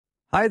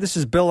Hi, this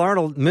is Bill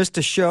Arnold. Missed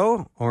a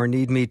show or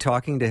need me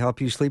talking to help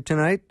you sleep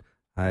tonight?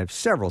 I have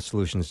several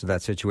solutions to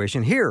that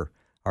situation. Here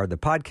are the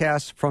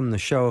podcasts from the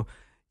show.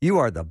 You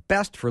are the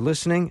best for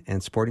listening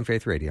and supporting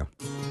Faith Radio.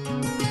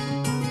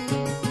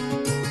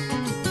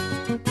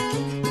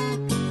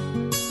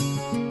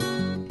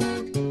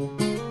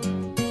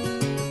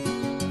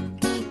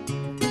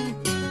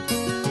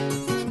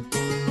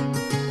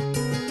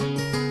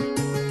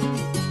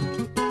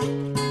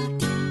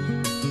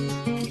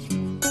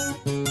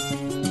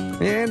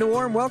 And a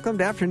warm welcome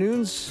to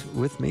Afternoons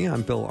with me.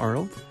 I'm Bill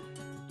Arnold.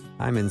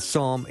 I'm in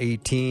Psalm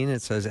 18.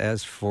 It says,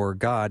 "As for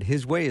God,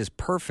 his way is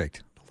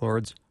perfect. The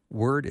Lord's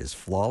word is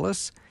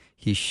flawless.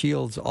 He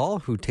shields all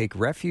who take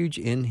refuge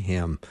in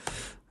him."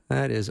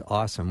 That is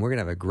awesome. We're going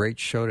to have a great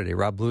show today.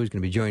 Rob Blue is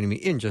going to be joining me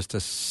in just a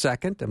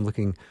second. I'm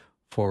looking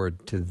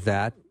forward to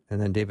that.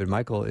 And then David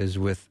Michael is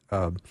with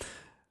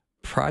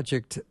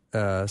Project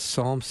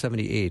Psalm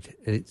 78.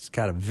 It's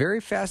got a very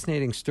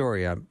fascinating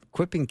story.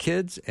 Equipping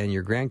kids and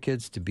your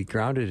grandkids to be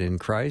grounded in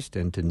Christ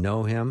and to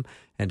know him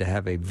and to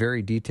have a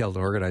very detailed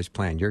and organized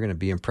plan. You're going to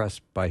be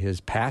impressed by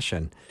his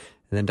passion. And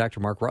then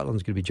Dr. Mark Rutland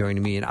is going to be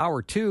joining me in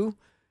hour 2,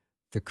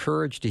 The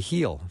Courage to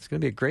Heal. It's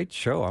going to be a great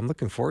show. I'm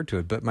looking forward to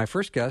it. But my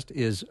first guest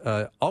is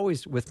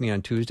always with me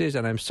on Tuesdays,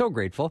 and I'm so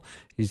grateful.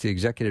 He's the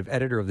executive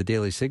editor of the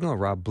Daily Signal.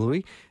 Rob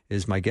Bluey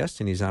is my guest,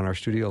 and he's on our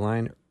studio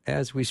line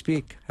as we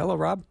speak. Hello,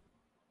 Rob.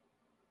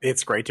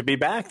 It's great to be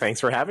back.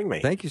 Thanks for having me.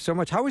 Thank you so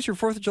much. How was your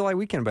 4th of July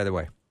weekend, by the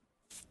way?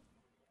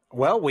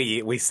 Well,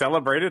 we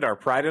celebrated our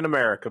Pride in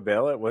America,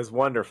 Bill. It was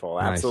wonderful.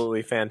 Nice.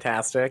 Absolutely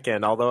fantastic.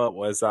 And although it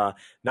was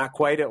not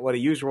quite at what a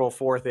usual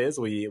 4th is,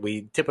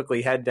 we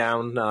typically head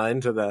down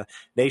into the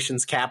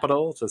nation's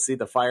capital to see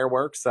the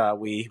fireworks.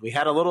 We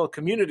had a little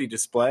community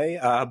display,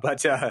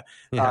 but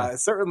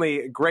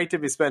certainly great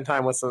to spend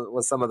time with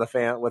some of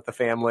the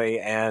family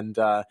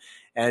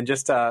and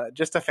just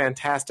a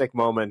fantastic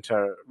moment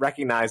to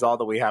recognize all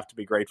that we have to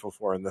be grateful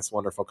for in this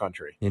wonderful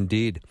country.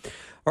 Indeed.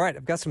 All right,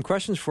 I've got some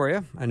questions for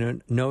you. I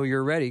know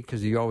you're ready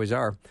because you always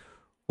are.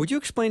 Would you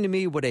explain to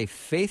me what a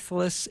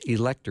faithless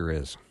elector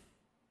is?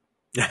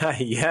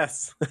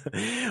 Yes.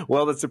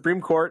 Well, the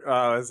Supreme Court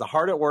is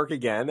hard at work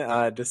again,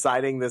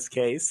 deciding this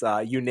case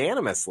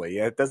unanimously.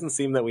 It doesn't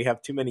seem that we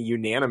have too many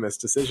unanimous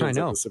decisions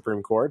at the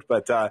Supreme Court,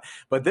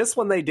 but this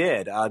one they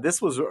did.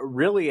 This was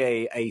really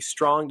a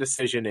strong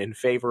decision in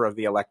favor of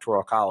the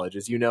Electoral College.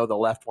 As you know, the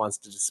left wants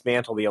to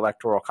dismantle the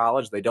Electoral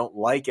College. They don't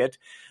like it,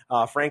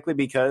 frankly,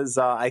 because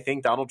I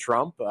think Donald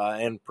Trump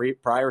and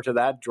prior to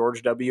that,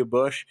 George W.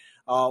 Bush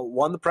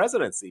won the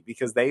presidency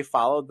because they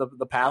followed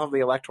the path of the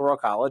Electoral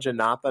College and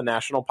not the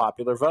national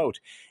popular vote.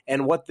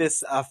 And what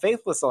this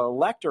faithless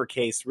elector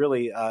case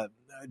really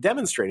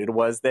demonstrated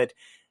was that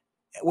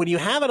when you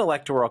have an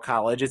electoral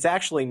college, it's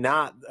actually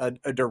not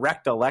a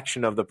direct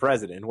election of the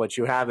president. What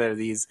you have are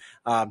these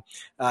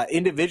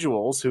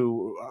individuals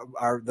who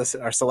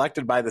are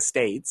selected by the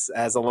states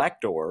as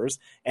electors,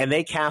 and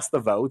they cast the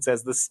votes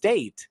as the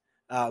state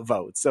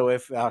vote. So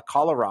if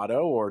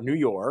Colorado or New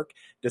York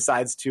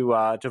decides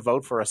to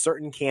vote for a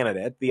certain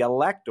candidate, the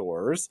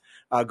electors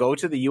go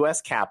to the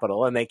U.S.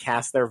 Capitol and they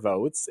cast their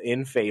votes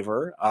in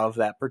favor of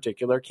that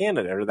particular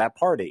candidate or that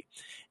party.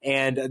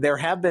 And there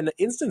have been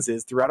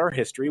instances throughout our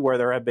history where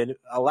there have been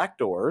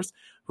electors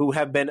who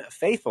have been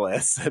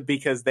faithless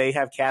because they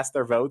have cast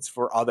their votes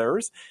for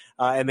others.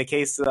 In the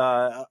case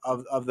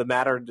of the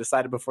matter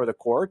decided before the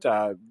court,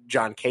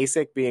 John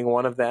Kasich being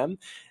one of them,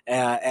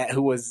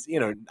 who was,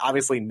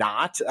 obviously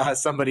not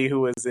somebody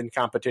who was in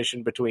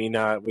competition between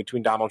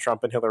Donald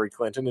Trump and Hillary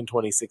Clinton in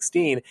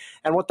 2016.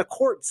 And what the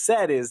court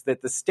said is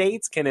that the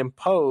states can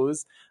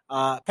impose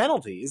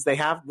penalties.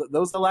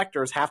 Those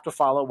electors have to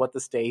follow what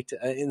the state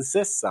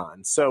insists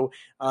on. So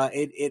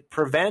it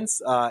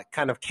prevents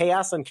kind of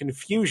chaos and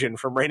confusion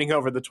from reigning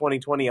over the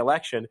 2020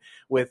 election,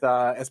 with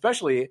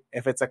especially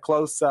if it's a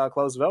close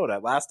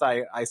vote. Last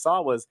I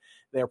saw was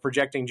they're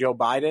projecting Joe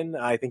Biden.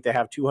 I think they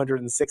have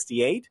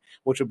 268,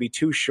 which would be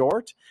too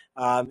short,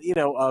 of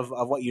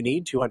what you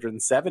need,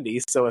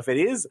 270. So if it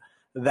is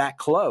that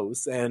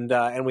close,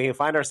 and we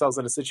find ourselves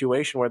in a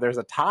situation where there's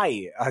a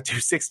tie,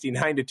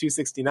 269 to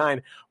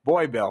 269.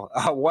 Boy, Bill,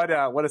 what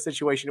a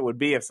situation it would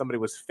be if somebody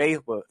was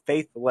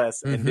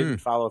faithless and didn't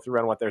follow through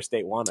on what their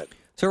state wanted.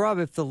 So, Rob,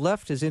 if the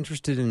left is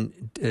interested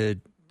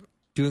in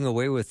doing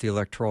away with the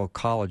Electoral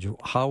College,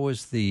 how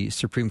was the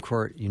Supreme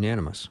Court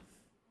unanimous?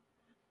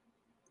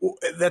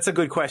 That's a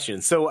good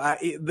question. So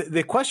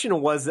the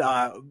question was,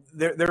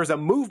 there's a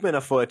movement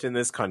afoot in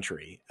this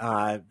country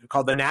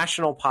called the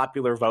National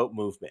Popular Vote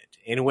Movement,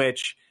 in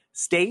which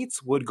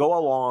states would go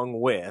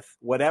along with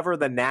whatever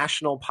the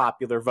national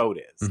popular vote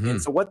is. Mm-hmm.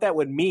 And so what that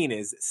would mean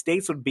is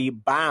states would be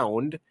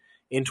bound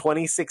in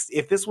 2016.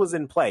 If this was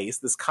in place,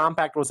 this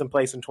compact was in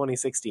place in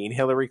 2016,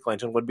 Hillary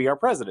Clinton would be our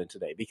president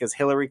today because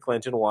Hillary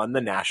Clinton won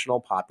the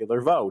national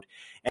popular vote.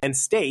 And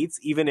states,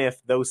 even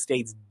if those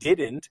states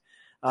didn't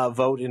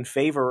vote in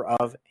favor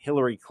of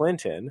Hillary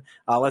Clinton.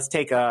 Let's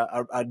take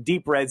a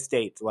deep red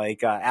state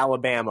like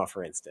Alabama,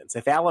 for instance.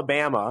 If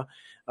Alabama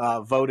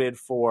voted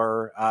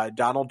for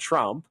Donald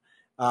Trump,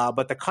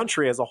 but the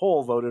country as a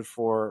whole voted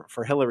for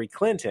Hillary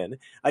Clinton,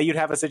 you'd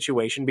have a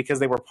situation because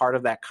they were part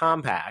of that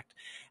compact.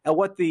 And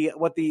what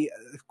the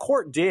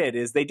court did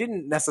is they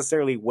didn't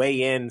necessarily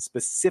weigh in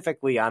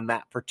specifically on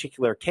that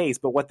particular case,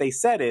 but what they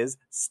said is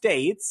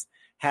states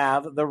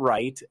have the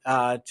right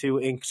to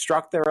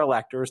instruct their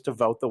electors to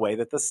vote the way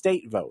that the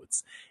state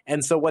votes.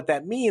 And so what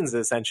that means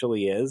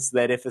essentially is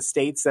that if a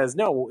state says,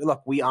 no,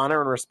 look, we honor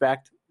and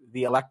respect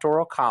the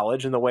Electoral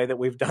College and the way that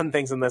we've done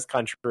things in this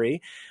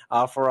country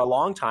for a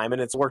long time. And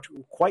it's worked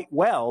quite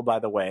well, by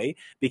the way,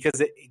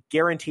 because it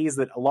guarantees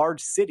that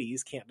large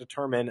cities can't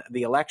determine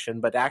the election,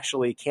 but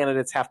actually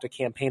candidates have to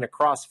campaign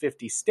across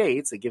 50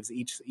 states. It gives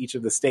each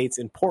of the states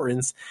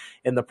importance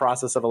in the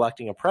process of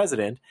electing a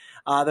president,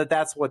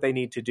 that's what they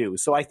need to do.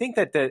 So I think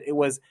that it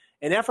was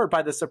an effort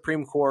by the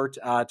Supreme Court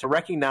to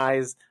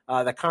recognize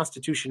the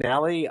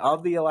constitutionality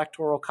of the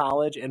Electoral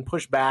College and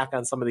push back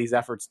on some of these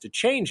efforts to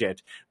change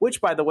it,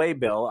 which, by the way,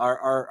 Bill,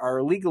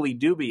 are legally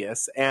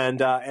dubious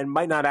and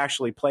might not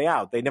actually play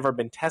out. They've never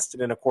been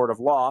tested in a court of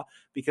law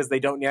because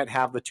they don't yet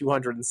have the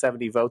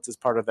 270 votes as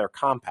part of their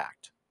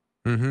compact.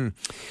 Mm-hmm.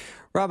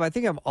 Rob, I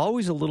think I'm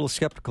always a little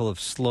skeptical of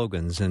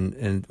slogans,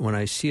 and when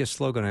I see a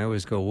slogan, I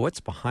always go, what's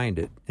behind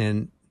it?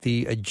 And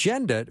the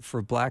agenda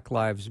for Black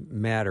Lives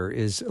Matter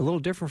is a little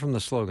different from the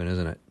slogan,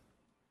 isn't it?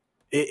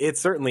 It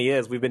certainly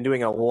is. We've been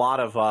doing a lot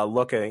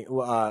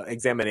of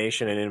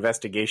examination and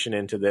investigation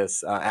into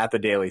this at the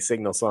Daily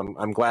Signal, so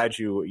I'm glad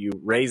you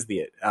raised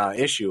the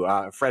issue.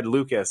 Fred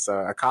Lucas,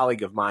 a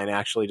colleague of mine,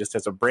 actually just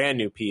has a brand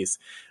new piece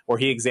where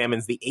he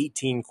examines the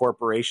 18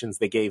 corporations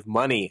that gave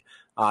money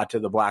to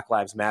the Black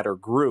Lives Matter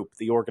group,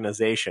 the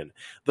organization.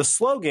 The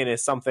slogan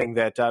is something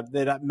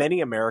that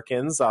many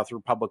Americans, through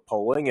public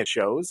polling, it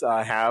shows,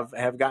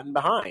 have gotten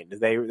behind.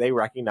 They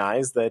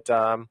recognize that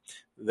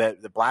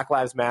the Black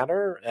Lives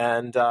Matter,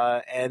 and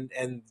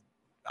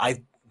I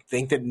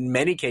think that in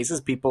many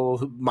cases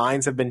people's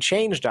minds have been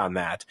changed on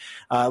that,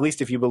 at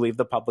least if you believe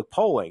the public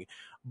polling.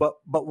 But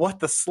what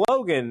the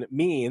slogan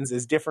means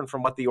is different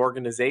from what the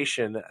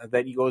organization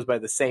that goes by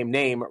the same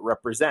name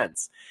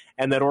represents.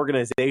 And that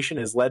organization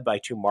is led by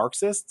two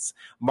Marxists.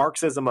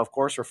 Marxism, of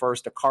course,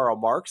 refers to Karl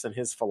Marx and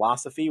his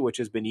philosophy, which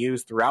has been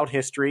used throughout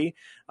history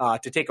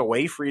to take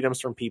away freedoms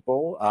from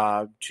people,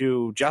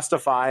 to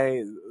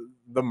justify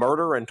the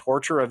murder and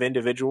torture of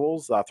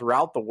individuals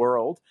throughout the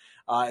world.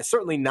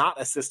 Certainly not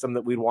a system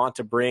that we'd want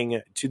to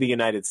bring to the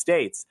United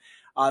States.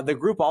 The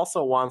group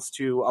also wants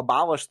to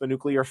abolish the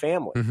nuclear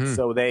family. Mm-hmm.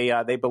 So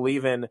they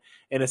believe in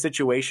a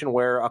situation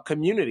where a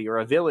community or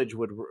a village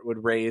would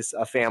raise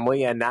a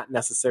family and not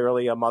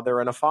necessarily a mother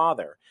and a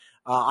father.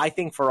 I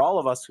think for all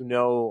of us who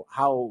know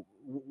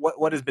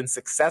what has been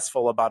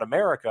successful about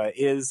America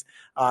is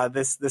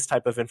this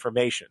type of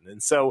information.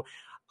 And so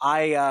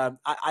I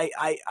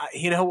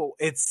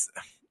it's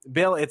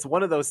Bill, it's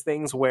one of those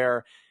things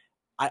where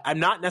I'm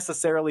not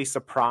necessarily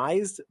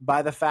surprised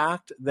by the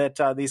fact that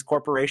these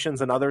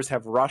corporations and others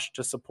have rushed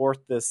to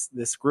support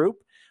this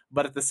group,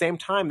 but at the same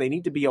time, they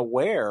need to be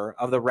aware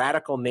of the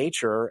radical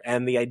nature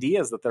and the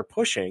ideas that they're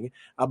pushing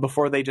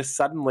before they just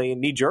suddenly,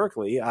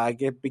 knee-jerkly,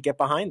 get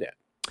behind it.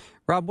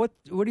 Rob, what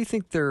do you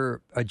think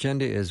their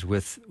agenda is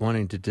with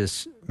wanting to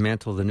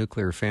dismantle the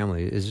nuclear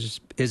family? Is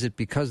it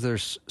because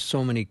there's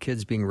so many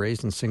kids being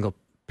raised in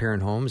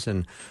single-parent homes,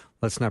 and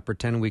let's not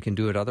pretend we can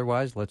do it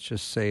otherwise? Let's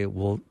just say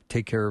we'll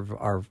take care of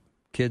our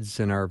kids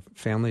and our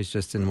families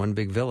just in one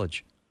big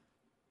village.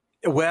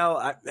 Well,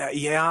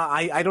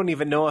 I don't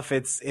even know if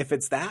it's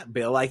that,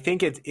 Bill. I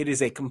think it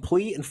is a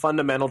complete and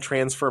fundamental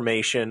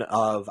transformation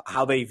of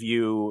how they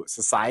view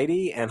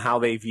society and how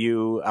they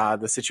view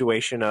the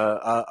situation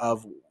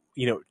of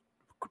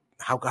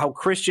how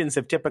Christians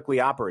have typically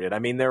operated. I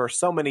mean, there are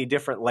so many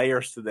different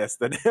layers to this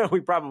that we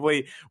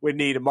probably would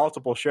need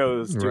multiple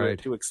shows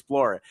to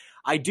explore it.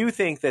 I do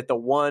think that the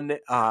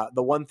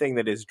one thing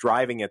that is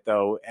driving it,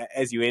 though,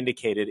 as you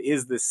indicated,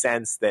 is the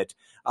sense that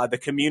the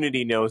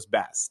community knows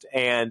best.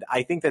 And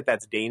I think that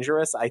that's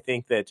dangerous. I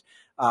think that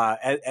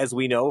as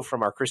we know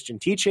from our Christian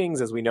teachings,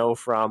 as we know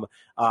from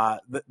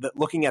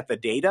looking at the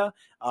data,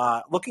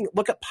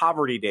 look at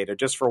poverty data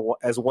just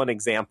as one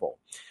example.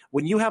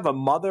 When you have a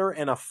mother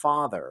and a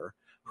father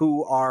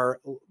who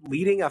are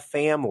leading a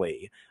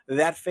family,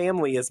 that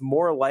family is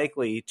more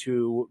likely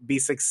to be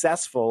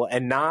successful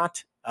and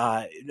not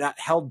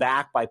held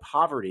back by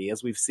poverty,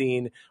 as we've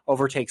seen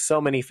overtake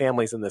so many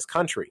families in this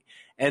country.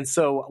 And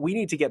so we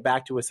need to get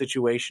back to a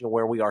situation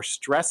where we are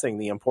stressing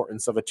the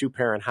importance of a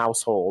two-parent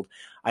household.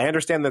 I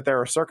understand that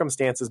there are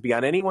circumstances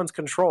beyond anyone's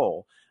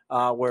control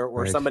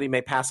where somebody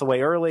may pass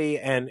away early,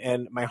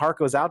 and my heart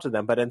goes out to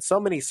them. But in so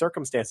many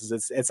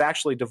circumstances, it's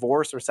actually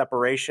divorce or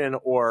separation,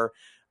 or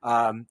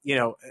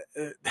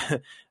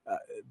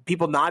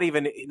people not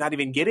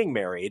even getting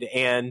married,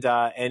 and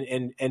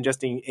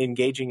just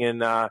engaging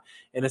in a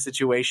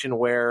situation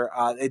where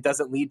it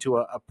doesn't lead to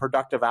a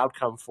productive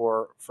outcome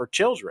for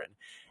children.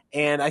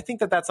 And I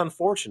think that that's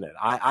unfortunate.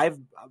 I've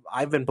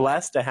been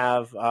blessed to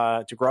have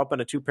to grow up in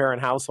a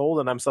 2-parent household,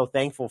 and I'm so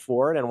thankful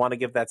for it, and want to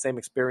give that same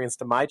experience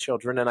to my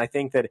children. And I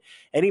think that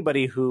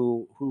anybody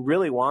who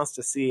really wants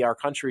to see our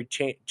country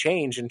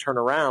change and turn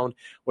around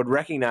would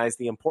recognize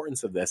the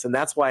importance of this. And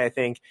that's why I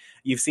think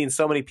you've seen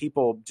so many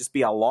people just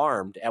be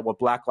alarmed at what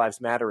Black Lives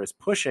Matter is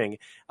pushing,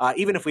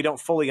 even if we don't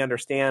fully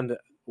understand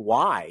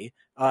why.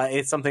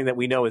 It's something that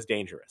we know is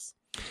dangerous.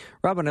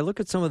 Robin, I look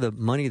at some of the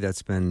money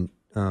that's been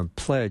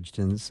pledged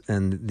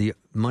and the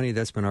money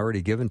that's been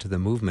already given to the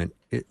movement.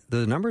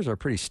 The numbers are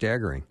pretty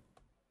staggering.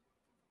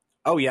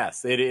 Oh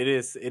yes, it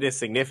is. It is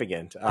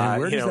significant.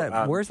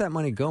 And where's that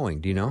money going?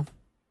 Do you know?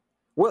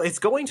 Well, it's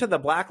going to the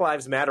Black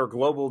Lives Matter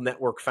Global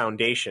Network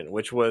Foundation,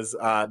 which was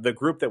the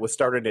group that was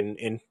started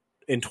in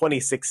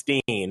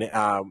 2016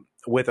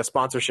 with a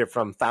sponsorship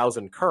from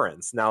 1,000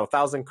 Currents. Now,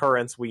 1,000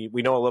 Currents, we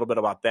know a little bit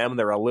about them.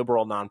 They're a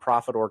liberal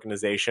nonprofit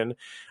organization.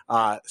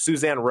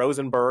 Suzanne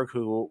Rosenberg,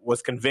 who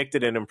was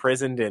convicted and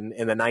imprisoned in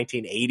the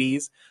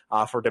 1980s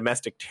for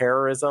domestic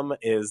terrorism,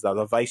 is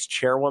the vice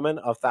chairwoman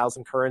of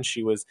 1,000 Currents.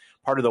 She was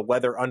part of the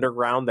Weather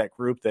Underground, that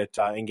group that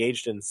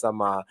engaged in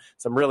some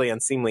really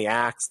unseemly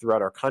acts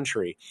throughout our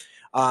country.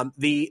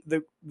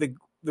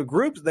 The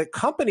groups, the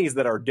companies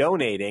that are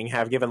donating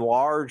have given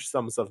large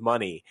sums of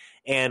money,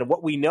 and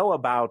what we know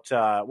about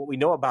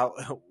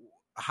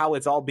how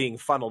it's all being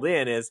funneled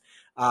in is,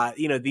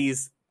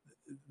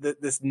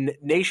 this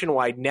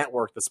nationwide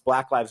network, this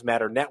Black Lives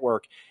Matter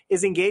network,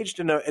 is engaged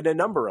in a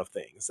number of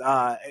things.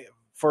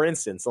 For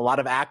instance, a lot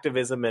of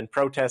activism and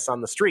protests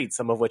on the streets,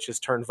 some of which has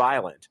turned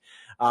violent.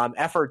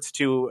 Efforts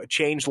to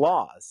change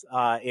laws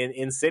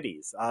in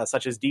cities,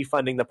 such as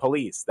defunding the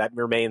police. That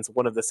remains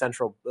one of the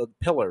central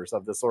pillars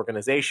of this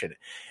organization.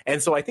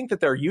 And so I think that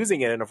they're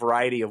using it in a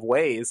variety of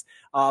ways.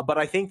 But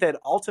I think that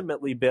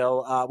ultimately,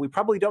 Bill, we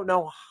probably don't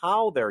know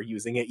how they're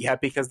using it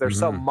yet, because there's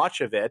so much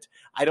of it.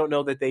 I don't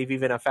know that they've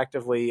even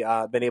effectively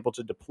been able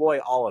to deploy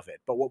all of it.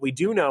 But what we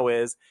do know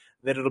is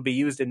that it'll be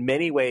used in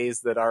many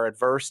ways that are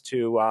adverse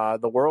to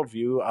the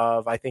worldview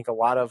of, I think, a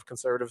lot of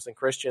conservatives and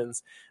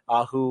Christians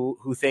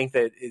who think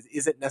that it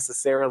isn't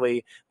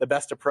necessarily the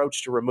best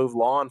approach to remove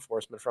law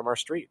enforcement from our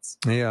streets.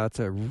 Yeah, that's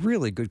a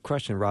really good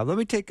question, Rob. Let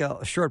me take a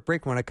short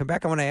break. When I come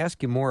back, I want to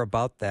ask you more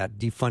about that,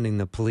 defunding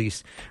the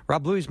police.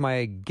 Rob Bluey is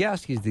my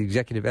guest. He's the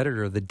executive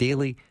editor of the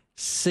Daily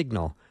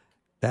Signal.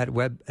 That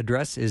web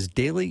address is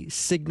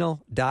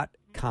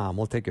dailysignal.com.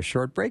 We'll take a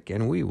short break,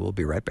 and we will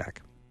be right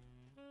back.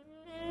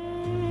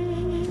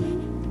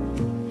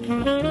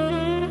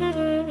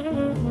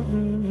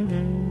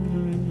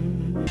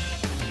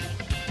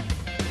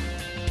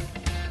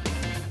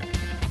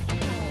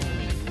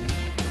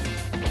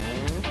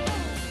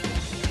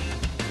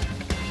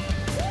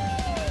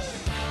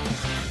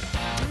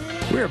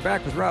 We are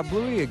back with Rob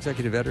Bluey,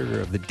 executive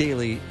editor of the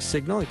Daily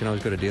Signal. You can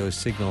always go to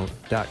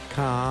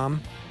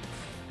dailysignal.com.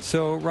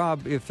 So,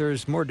 Rob, if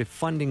there's more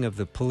defunding of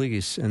the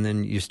police, and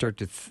then you start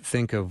to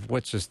think of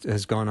what just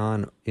has gone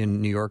on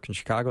in New York and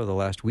Chicago the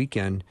last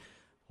weekend,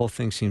 whole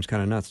thing seems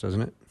kind of nuts,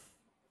 doesn't it?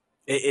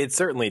 It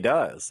certainly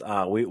does.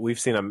 We've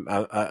seen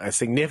a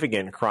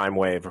significant crime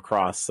wave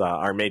across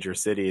our major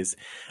cities.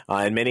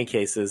 In many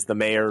cases, the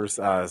mayors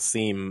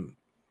seem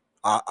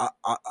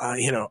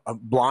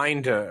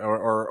blind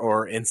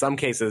or in some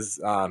cases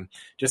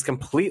just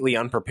completely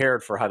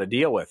unprepared for how to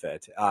deal with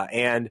it.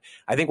 And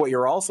I think what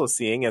you're also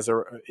seeing is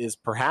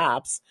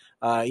perhaps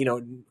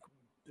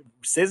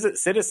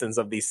citizens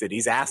of these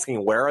cities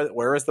asking,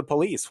 where is the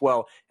police?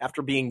 Well,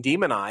 after being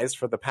demonized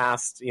for the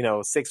past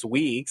 6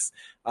 weeks,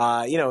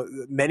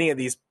 many of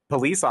these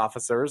police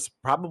officers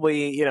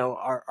probably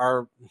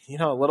are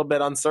a little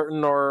bit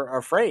uncertain or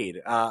afraid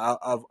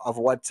of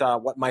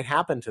what might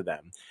happen to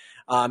them.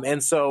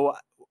 And so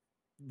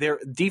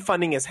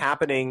defunding is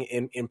happening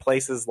in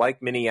places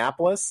like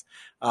Minneapolis,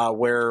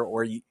 where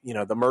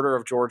the murder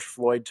of George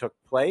Floyd took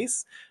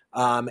place.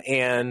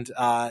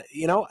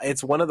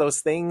 It's one of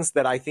those things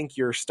that I think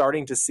you're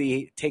starting to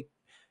see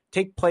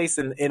take place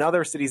in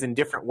other cities in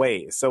different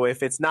ways. So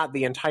if it's not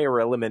the entire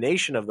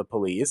elimination of the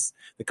police,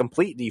 the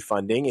complete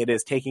defunding, it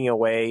is taking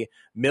away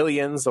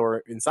millions,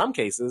 or in some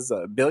cases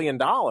 $1 billion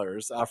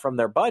from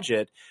their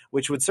budget,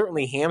 which would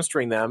certainly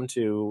hamstring them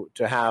to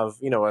have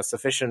a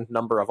sufficient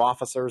number of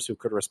officers who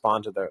could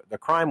respond to the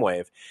crime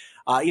wave.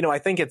 I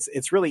think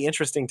it's really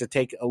interesting to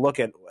take a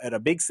look at a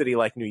big city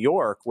like New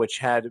York, which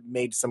had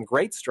made some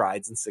great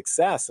strides and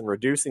success in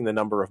reducing the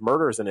number of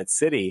murders in its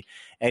city,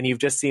 and you've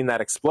just seen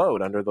that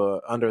explode under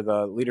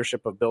the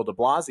leadership of Bill de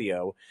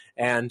Blasio,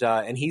 and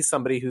he's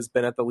somebody who's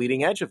been at the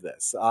leading edge of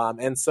this.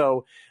 And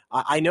so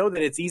I know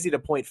that it's easy to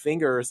point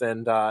fingers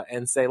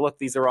and say, look,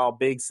 these are all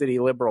big city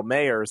liberal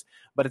mayors,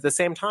 but at the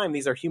same time,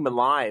 these are human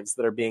lives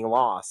that are being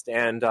lost,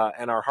 and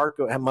our heart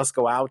must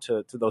go out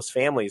to those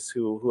families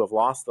who have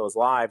lost those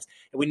lives.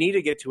 And we need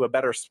to get to a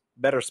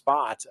better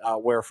spot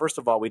where, first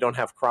of all, we don't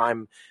have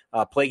crime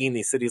plaguing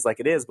these cities like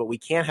it is, but we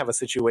can't have a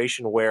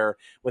situation where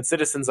when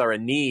citizens are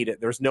in need,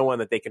 there's no one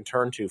that they can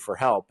turn to for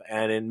help.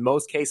 And in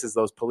most cases,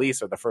 those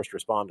police are the first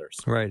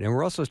responders. Right. And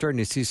we're also starting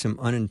to see some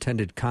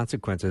unintended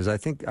consequences. I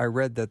think I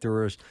read that report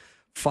there was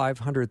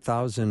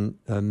 500,000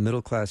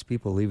 middle-class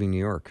people leaving New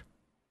York.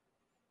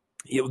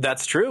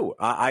 That's true.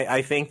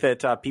 I think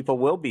that people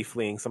will be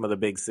fleeing some of the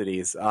big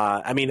cities.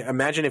 I mean,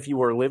 imagine if you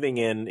were living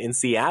in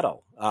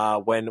Seattle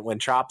when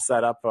CHOP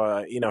set up,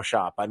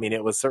 shop. I mean,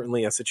 it was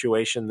certainly a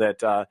situation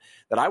that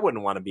I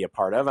wouldn't want to be a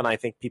part of, and I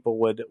think people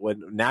would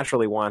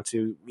naturally want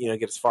to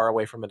get as far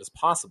away from it as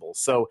possible.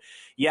 So,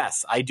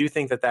 yes, I do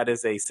think that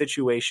is a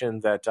situation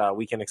that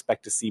we can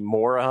expect to see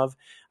more of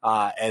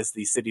as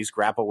these cities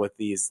grapple with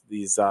these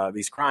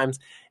crimes.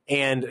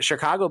 And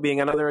Chicago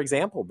being another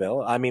example,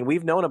 Bill. I mean,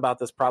 we've known about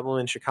this problem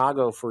in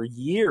Chicago for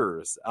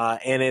years,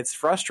 and it's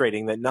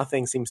frustrating that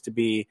nothing seems to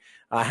be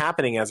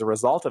happening as a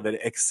result of it,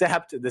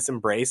 except this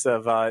embrace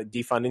of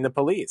defunding the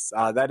police.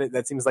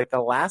 That seems like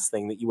the last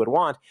thing that you would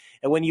want.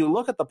 And when you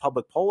look at the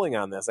public polling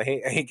on this,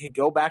 I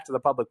go back to the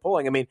public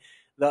polling. I mean,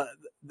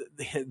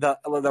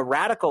 the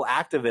radical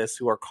activists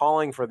who are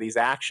calling for these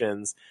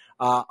actions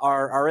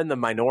are in the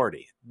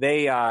minority.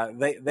 They are.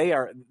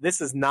 This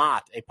is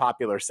not a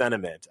popular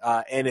sentiment,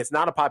 and it's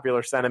not a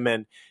popular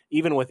sentiment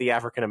even with the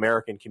African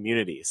American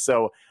community.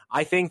 So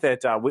I think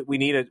that we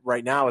need it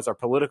right now as our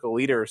political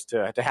leaders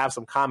to have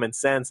some common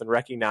sense and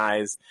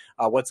recognize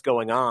what's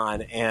going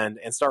on and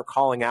start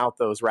calling out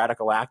those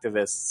radical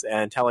activists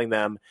and telling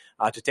them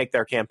to take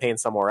their campaign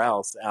somewhere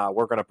else.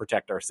 We're going to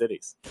protect our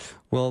cities.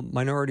 Well,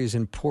 minorities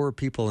and poor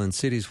people in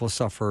cities will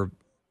suffer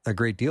a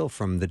great deal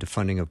from the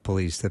defunding of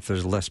police. If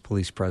there's less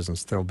police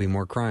presence, there will be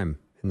more crime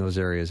in those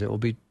areas. It will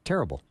be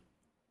terrible.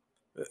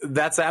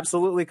 That's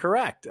absolutely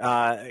correct.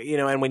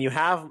 And when you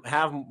have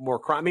more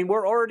crime, I mean,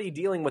 we're already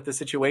dealing with the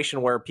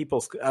situation where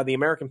the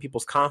American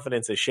people's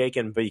confidence is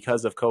shaken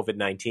because of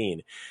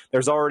COVID-19.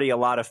 There's already a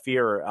lot of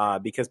fear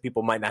because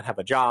people might not have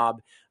a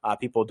job.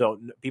 People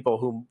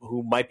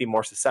who might be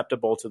more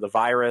susceptible to the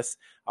virus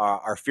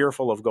are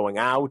fearful of going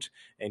out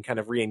and kind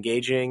of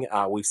re-engaging.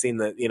 We've seen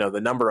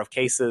the number of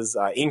cases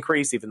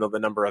increase, even though the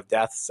number of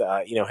deaths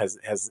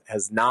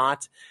has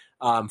not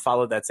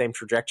followed that same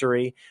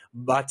trajectory.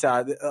 But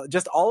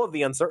just all of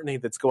the uncertainty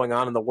that's going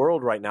on in the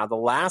world right now, the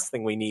last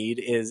thing we need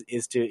is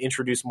to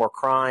introduce more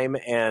crime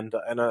and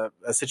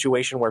a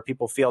situation where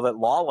people feel that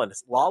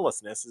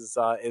lawlessness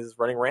is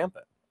running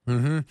rampant.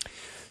 Mm-hmm.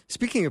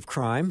 Speaking of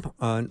crime,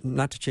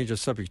 not to change the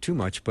subject too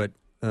much, but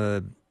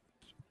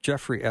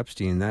Jeffrey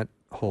Epstein, that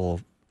whole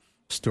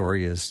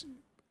story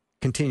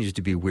continues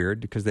to be weird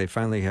because they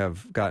finally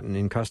have gotten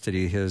in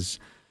custody his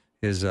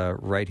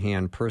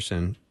right-hand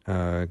person,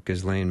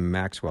 Ghislaine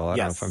Maxwell. I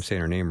don't know if I'm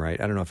saying her name right.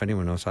 I don't know if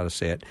anyone knows how to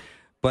say it.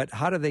 But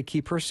how do they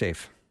keep her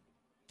safe?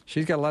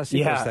 She's got a lot of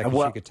secrets that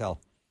she could tell.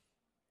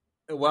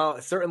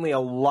 Well, certainly a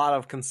lot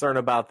of concern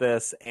about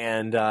this,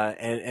 and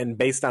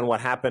based on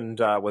what happened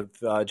with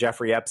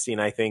Jeffrey Epstein,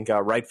 I think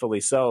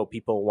rightfully so.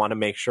 People want to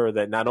make sure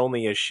that not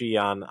only is she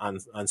on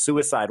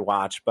suicide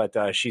watch,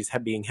 but she's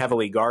being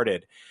heavily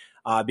guarded.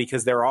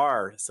 Because there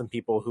are some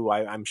people who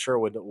I'm sure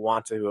would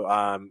want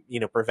to,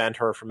 prevent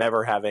her from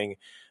ever having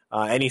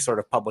any sort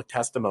of public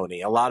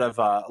testimony. A lot of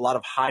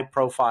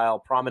high-profile,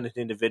 prominent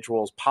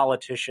individuals,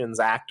 politicians,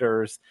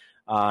 actors,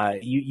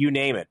 you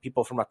name it.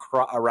 People from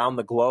around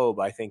the globe,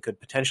 I think, could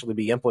potentially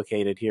be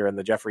implicated here in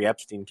the Jeffrey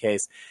Epstein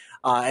case.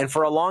 And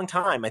for a long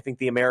time, I think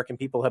the American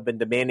people have been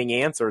demanding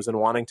answers and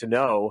wanting to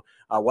know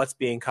what's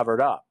being covered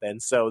up.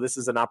 And so this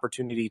is an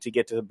opportunity to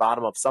get to the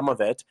bottom of some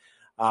of it.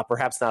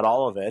 Perhaps not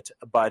all of it,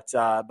 but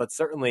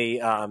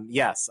certainly,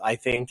 yes. I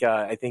think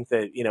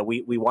that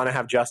we want to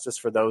have justice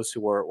for those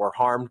who were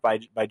harmed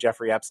by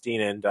Jeffrey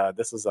Epstein, and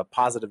this is a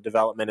positive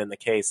development in the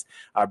case,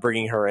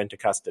 bringing her into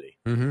custody.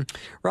 Mm-hmm.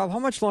 Rob, how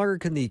much longer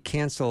can the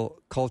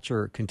cancel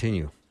culture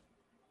continue?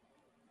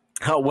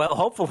 Oh, well,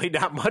 hopefully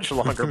not much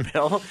longer,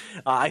 Bill.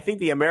 I think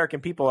the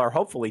American people are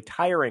hopefully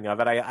tiring of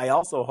it. I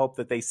also hope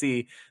that they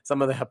see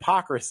some of the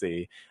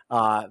hypocrisy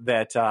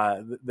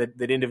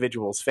that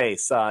individuals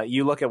face.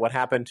 You look at what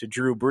happened to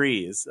Drew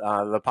Brees,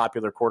 the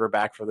popular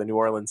quarterback for the New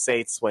Orleans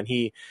Saints, when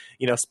he,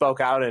 spoke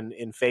out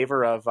in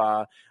favor of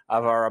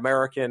our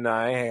American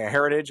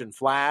heritage and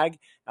flag,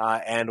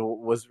 and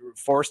was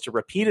forced to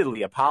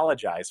repeatedly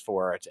apologize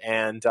for it,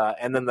 and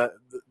then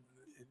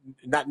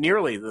not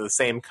nearly the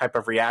same type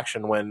of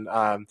reaction when,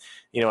 a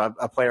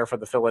player for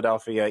the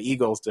Philadelphia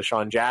Eagles,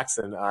 Deshaun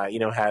Jackson,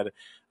 had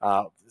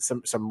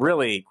some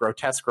really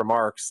grotesque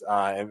remarks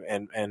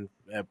and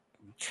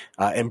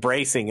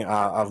embracing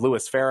of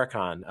Louis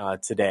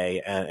Farrakhan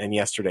today and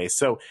yesterday.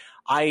 So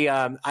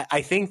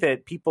I think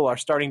that people are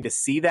starting to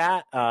see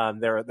that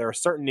there are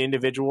certain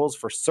individuals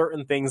for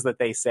certain things that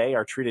they say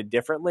are treated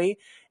differently,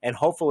 and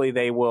hopefully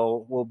they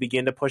will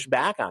begin to push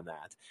back on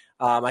that.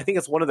 I think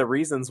it's one of the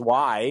reasons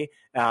why,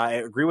 I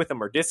agree with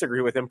him or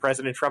disagree with him,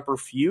 President Trump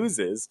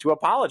refuses to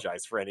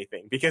apologize for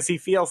anything because he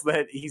feels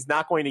that he's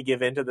not going to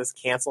give in to this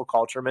cancel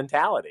culture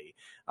mentality.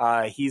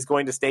 He's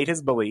going to state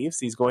his beliefs,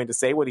 he's going to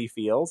say what he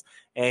feels,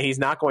 and he's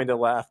not going to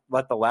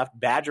let the left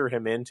badger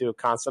him into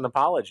constant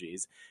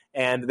apologies.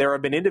 And there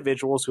have been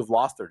individuals who've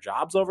lost their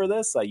jobs over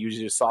this. You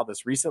just saw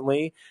this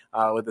recently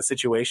with the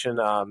situation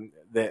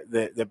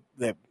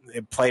that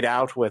played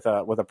out with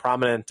a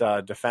prominent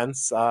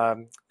defense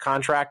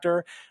contractor.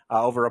 director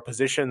over a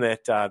position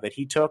that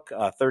he took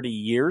 30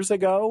 years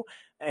ago,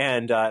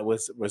 and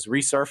was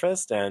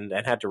resurfaced and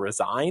had to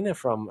resign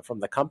from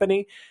the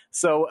company.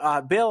 So,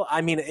 Bill,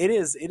 I mean, it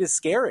is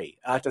scary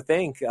to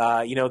think,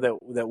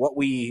 that what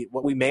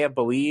we may have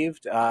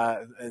believed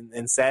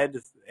and said,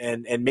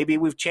 and maybe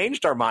we've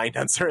changed our mind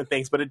on certain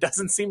things, but it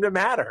doesn't seem to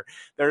matter.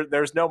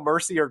 There's no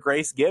mercy or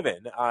grace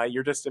given.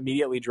 You're just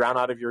immediately drowned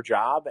out of your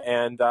job,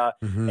 and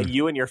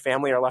you and your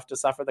family are left to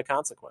suffer the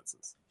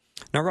consequences.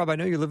 Now, Rob, I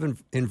know you live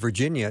in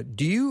Virginia.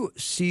 Do you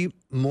see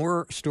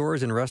more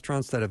stores and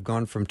restaurants that have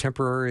gone from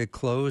temporary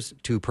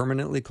closed to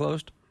permanently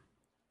closed?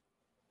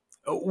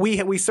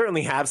 We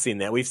certainly have seen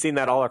that. We've seen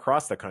that all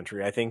across the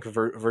country. I think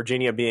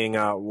Virginia being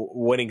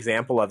one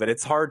example of it.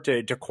 It's hard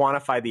to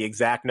quantify the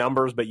exact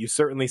numbers, but you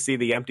certainly see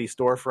the empty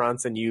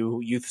storefronts, and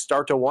you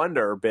start to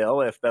wonder,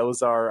 Bill, if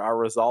those are a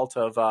result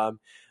of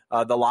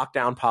the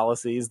lockdown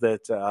policies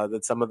that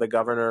some of the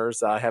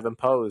governors have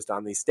imposed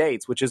on these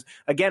states, which is,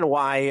 again,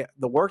 why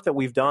the work that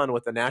we've done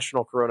with the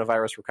National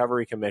Coronavirus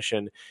Recovery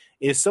Commission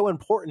is so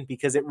important,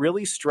 because it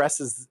really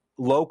stresses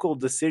local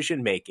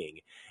decision making.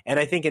 And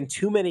I think in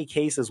too many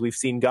cases, we've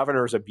seen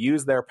governors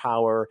abuse their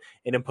power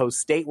and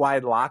impose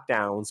statewide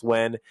lockdowns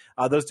when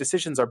those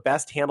decisions are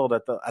best handled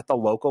at the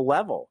local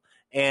level.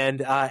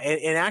 And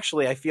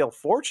actually, I feel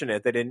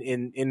fortunate that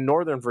in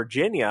Northern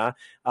Virginia,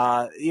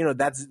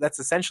 that's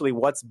essentially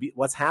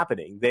what's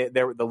happening.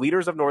 The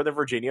leaders of Northern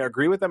Virginia,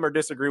 agree with them or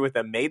disagree with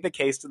them, made the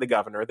case to the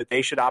governor that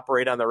they should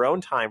operate on their own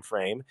time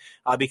frame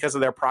because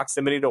of their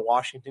proximity to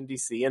Washington,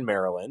 D.C. and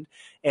Maryland,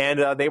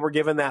 and they were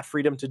given that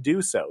freedom to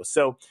do so.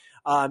 So,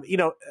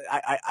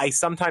 I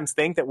sometimes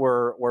think that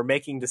we're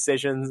making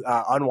decisions,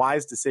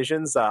 unwise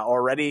decisions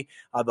already.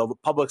 The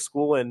public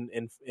school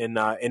in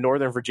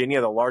Northern Virginia,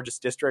 the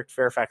largest district,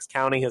 Fairfax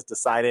County, has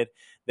decided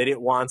that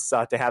it wants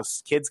to have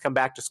kids come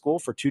back to school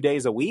for 2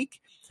 days a week.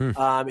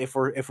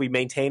 If we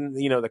maintain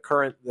the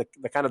current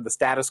the kind of the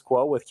status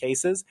quo with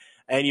cases,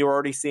 and you're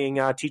already seeing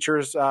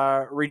teachers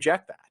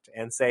reject that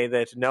and say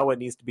that no, it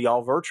needs to be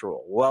all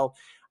virtual. Well,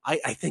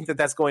 I think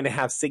that's going to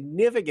have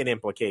significant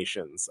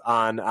implications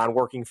on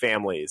working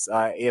families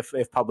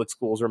if public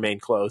schools remain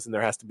closed and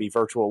there has to be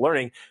virtual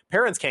learning.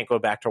 Parents can't go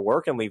back to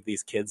work and leave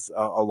these kids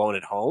alone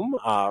at home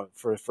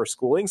for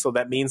schooling. So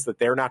that means that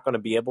they're not going to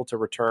be able to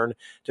return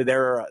to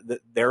their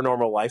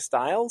normal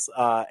lifestyles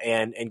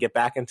and get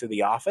back into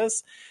the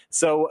office.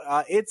 So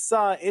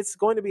it's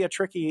going to be a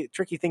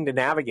tricky thing to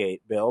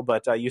navigate, Bill.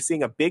 But you're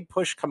seeing a big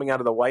push coming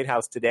out of the White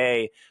House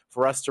today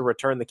for us to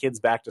return the kids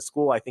back to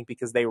school, I think,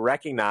 because they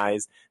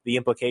recognize the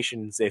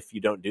implications if you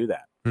don't do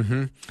that.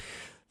 Mm-hmm.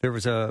 There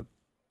was a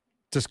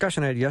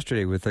discussion I had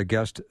yesterday with a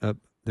guest.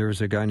 There was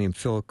a guy named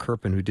Phil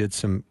Kerpen who did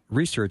some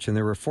research, and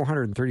there were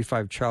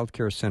 435 child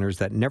care centers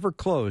that never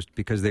closed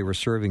because they were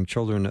serving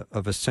children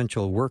of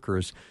essential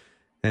workers.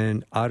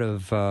 And out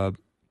of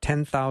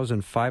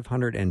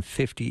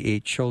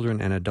 10,558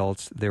 children and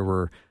adults, there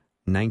were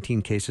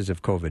 19 cases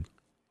of COVID.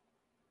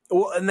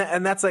 Well,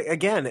 and that's like,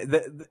 again,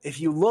 if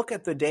you look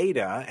at the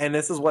data, and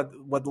this is what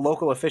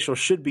local officials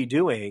should be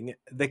doing,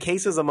 the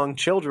cases among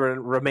children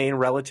remain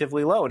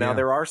relatively low. Now,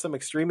 there are some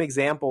extreme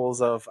examples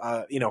of,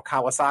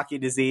 Kawasaki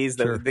disease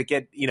that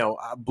get,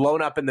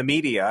 blown up in the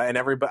media, and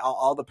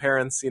all the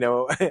parents,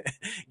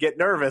 get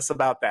nervous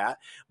about that.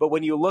 But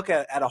when you look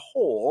at a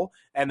whole,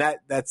 and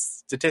that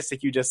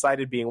statistic you just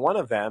cited being one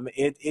of them,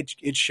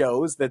 it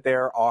shows that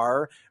there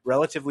are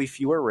relatively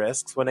fewer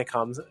risks when it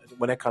comes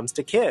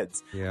to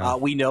kids. Yeah.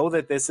 We know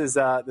that this is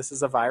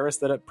a virus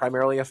that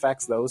primarily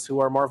affects those who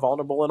are more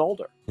vulnerable and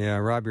older. Yeah,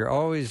 Rob, you're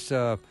always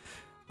I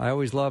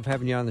always love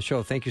having you on the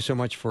show. Thank you so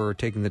much for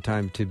taking the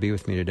time to be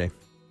with me today.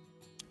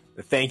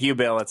 Thank you,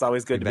 Bill. It's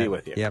always good to be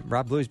with you. Yeah,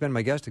 Rob Bluey's been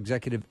my guest,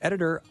 executive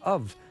editor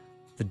of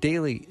the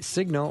Daily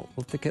Signal.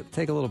 We'll take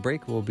a little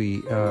break. We'll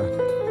be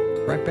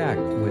right back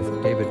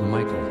with David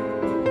Michael.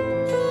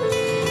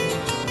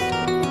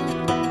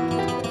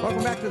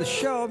 Welcome back to the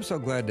show. I'm so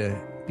glad to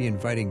be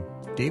inviting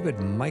David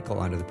Michael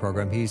onto the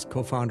program. He's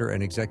co-founder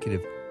and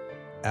executive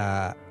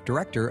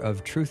director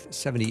of Truth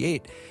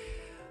 78.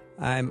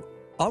 I'm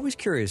always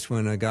curious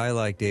when a guy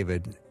like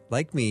David,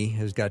 like me,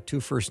 has got two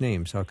first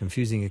names, how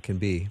confusing it can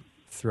be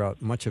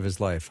throughout much of his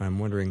life. I'm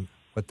wondering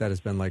what that has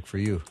been like for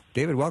you.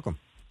 David, welcome.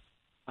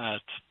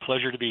 It's a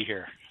pleasure to be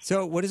here.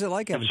 So what is it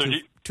like having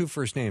two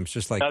first names,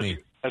 just like me?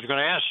 I was going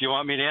to ask, you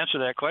want me to answer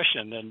that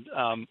question? And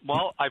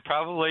I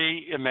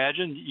probably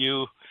imagine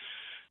you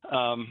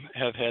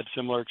have had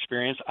similar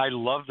experience. I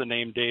love the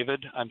name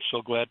David. I'm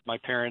so glad my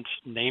parents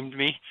named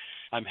me.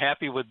 I'm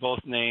happy with both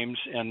names,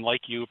 and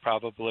like you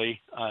probably,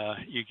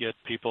 you get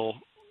people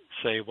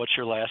say, what's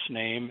your last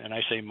name? And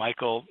I say,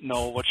 Michael.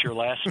 No, what's your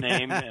last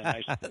name? And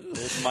I say,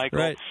 it's Michael.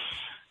 Right.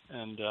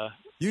 And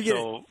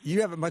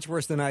you have it much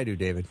worse than I do,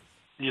 David.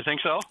 You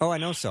think so? Oh, I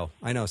know so.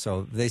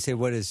 They say,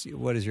 what is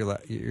your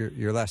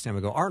last name? I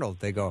go, Arnold.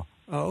 They go,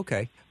 oh,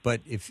 okay.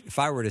 But if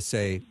I were to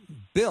say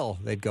Bill,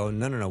 they'd go,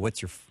 no,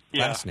 what's your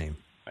last name?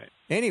 Right.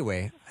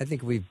 Anyway, I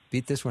think we've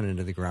beat this one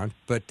into the ground.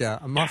 But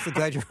I'm awfully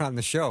glad you're on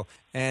the show.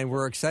 And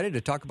we're excited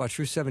to talk about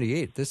Truth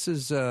 78. This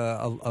is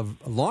a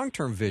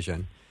long-term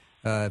vision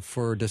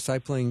for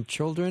discipling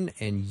children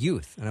and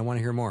youth, and I want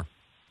to hear more.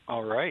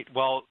 All right.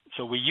 Well,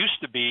 so we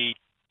used to be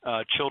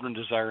Children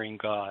Desiring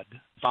God,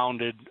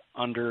 founded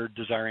under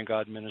Desiring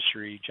God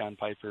Ministry, John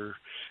Piper.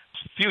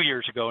 A few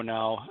years ago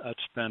now, it's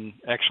been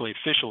actually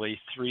officially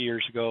 3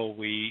 years ago,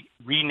 we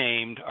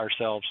renamed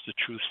ourselves to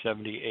Truth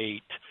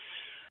 78.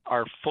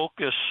 Our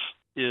focus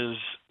is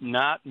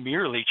not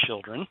merely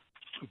children,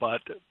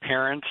 but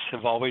parents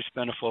have always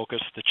been a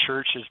focus. The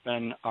church has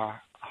been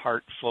our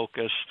heart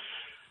focus.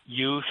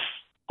 Youth,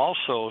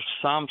 also,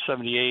 Psalm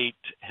 78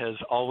 has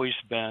always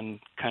been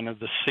kind of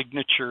the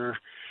signature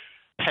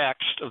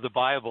text of the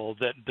Bible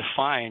that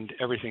defined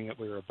everything that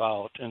we were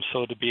about. And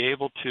so to be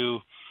able to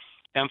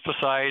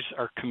emphasize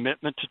our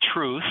commitment to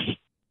truth,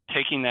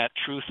 taking that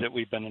truth that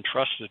we've been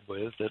entrusted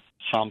with, that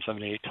Psalm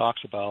 78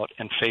 talks about,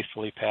 and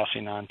faithfully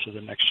passing on to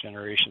the next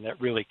generation, that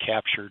really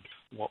captured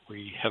what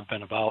we have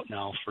been about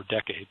now for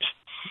decades.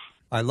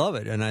 I love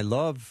it, and I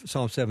love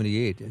Psalm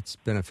 78. It's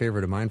been a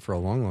favorite of mine for a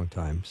long, long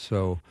time.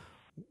 So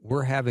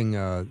we're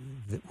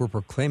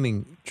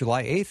proclaiming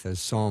July 8th as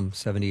Psalm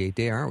 78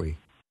 Day, aren't we?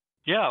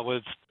 Yeah,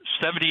 with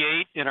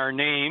 78 in our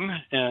name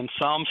and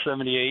Psalm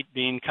 78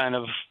 being kind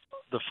of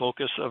the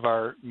focus of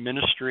our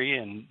ministry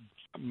and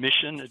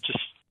mission, it just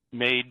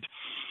made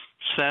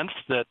sense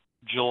that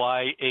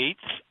July 8th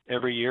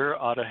every year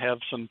ought to have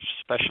some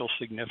special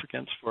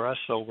significance for us.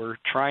 So we're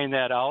trying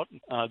that out.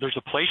 There's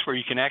a place where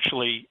you can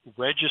actually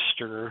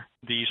register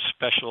these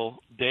special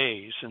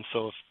days. And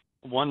so if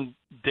one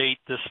date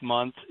this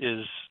month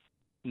is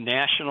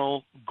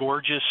National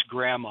Gorgeous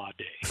Grandma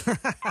Day.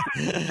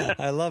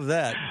 I love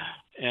that.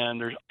 And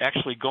there's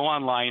actually go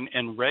online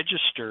and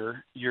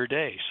register your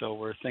day. So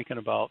we're thinking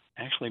about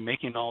actually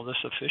making all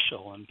this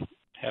official and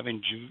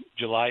having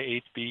July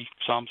 8th be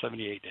Psalm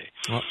 78 Day.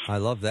 Well, I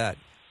love that.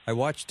 I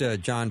watched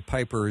John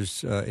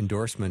Piper's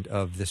endorsement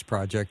of this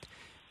project,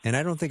 and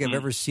I don't think I've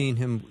ever seen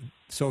him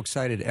so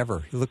excited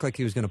ever. He looked like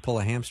he was going to pull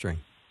a hamstring.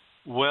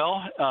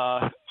 Well,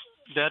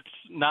 that's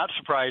not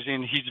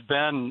surprising. He's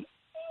been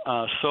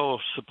so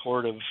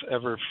supportive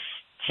ever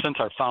since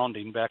our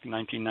founding back in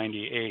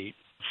 1998.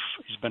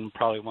 He's been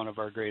probably one of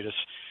our greatest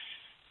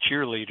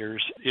cheerleaders.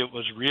 It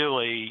was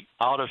really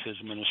out of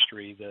his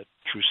ministry that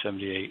True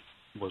 78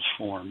 was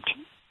formed.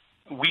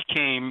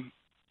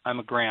 I'm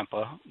a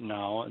grandpa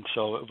now, and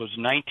so it was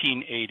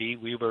 1980.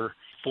 We were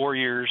 4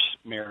 years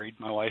married,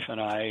 my wife and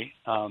I,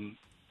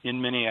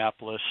 in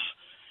Minneapolis,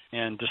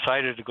 and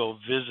decided to go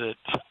visit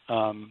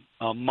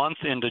a month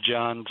into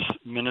John's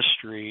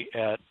ministry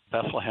at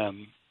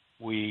Bethlehem.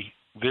 We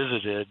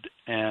visited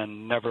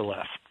and never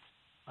left.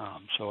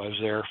 So I was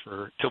there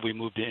till we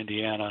moved to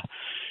Indiana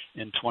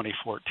in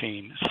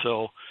 2014.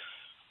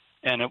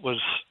 And it was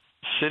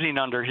sitting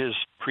under his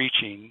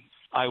preaching.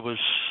 I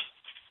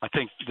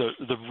think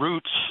the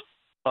roots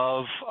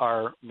of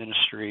our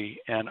ministry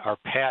and our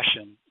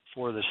passion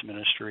for this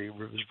ministry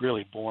was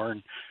really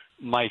born.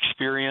 My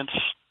experience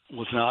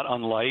was not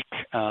unlike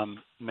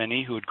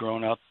many who had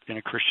grown up in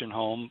a Christian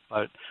home,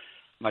 but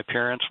my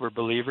parents were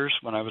believers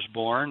when I was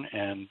born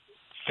and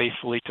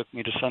faithfully took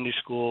me to Sunday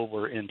school,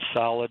 were in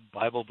solid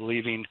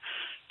Bible-believing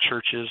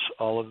churches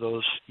all of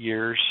those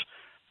years.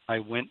 I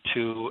went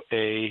to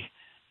a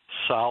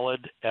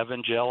solid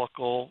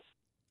evangelical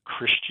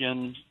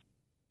Christian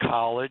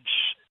college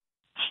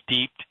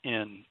steeped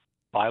in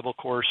Bible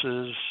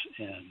courses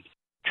and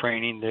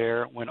training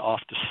there, went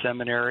off to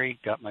seminary,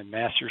 got my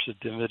master's of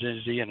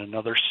divinity in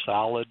another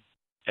solid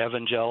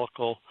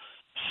evangelical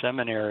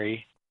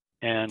seminary,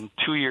 and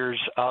 2 years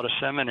out of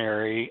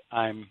seminary,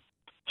 I'm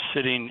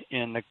sitting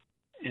in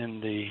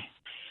the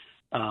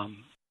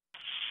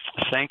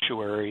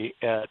sanctuary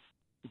at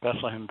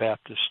Bethlehem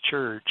Baptist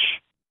Church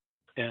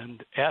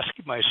and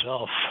asking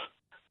myself,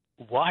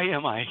 why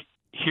am I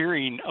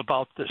hearing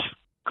about this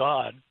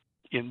God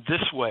in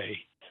this way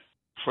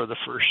for the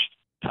first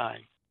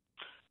time?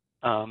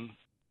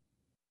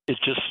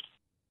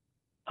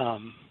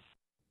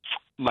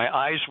 My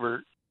eyes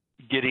were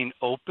getting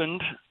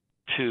opened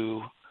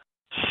to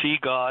see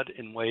God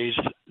in ways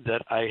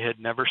that I had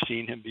never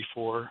seen him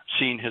before,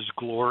 seeing his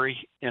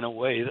glory in a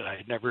way that I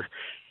had never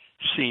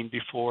seen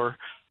before.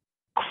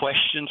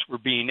 Questions were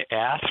being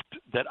asked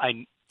that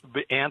I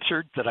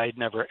answered that I'd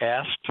never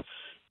asked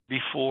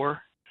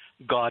before.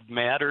 God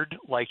mattered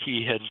like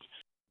he had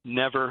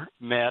never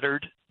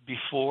mattered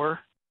before.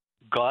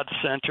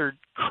 God-centered,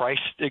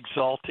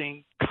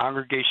 Christ-exalting,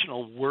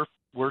 congregational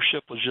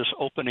worship was just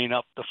opening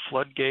up the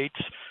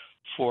floodgates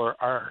for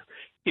our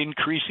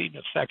increasing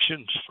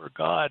affections for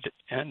God,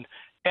 and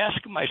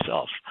asking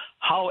myself,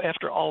 how,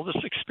 after all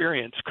this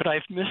experience, could I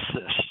have missed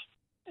this?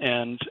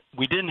 And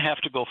we didn't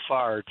have to go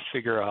far to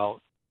figure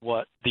out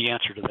what the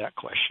answer to that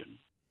question.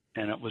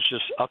 And it was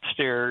just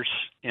upstairs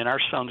in our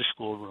Sunday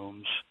school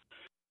rooms.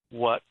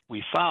 What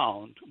we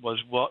found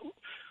was what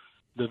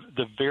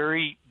the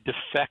very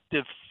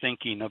defective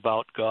thinking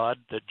about God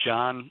that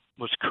John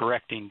was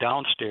correcting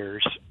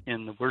downstairs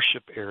in the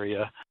worship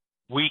area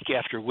week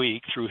after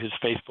week through his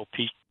faithful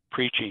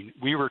preaching.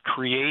 We were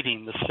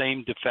creating the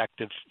same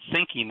defective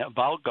thinking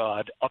about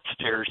God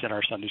upstairs in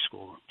our Sunday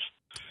school rooms.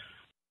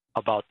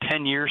 about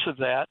 10 years of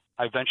that.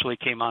 I eventually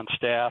came on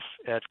staff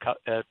at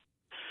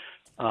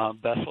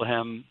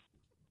Bethlehem,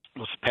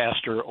 was a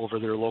pastor over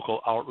their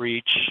local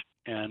outreach.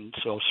 And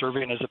so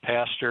serving as a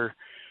pastor,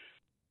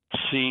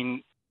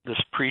 seeing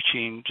this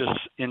preaching just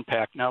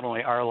impact not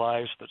only our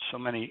lives, but so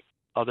many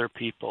other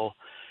people,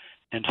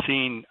 and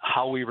seeing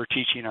how we were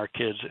teaching our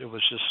kids, it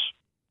was just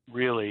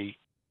really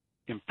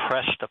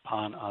impressed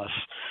upon us.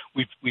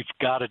 We've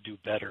got to do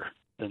better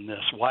than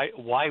this.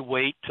 Why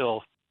wait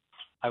till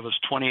I was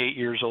 28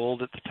 years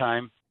old at the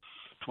time,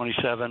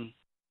 27?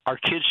 Our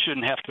kids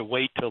shouldn't have to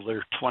wait till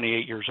they're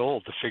 28 years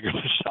old to figure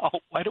this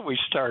out. Why don't we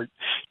start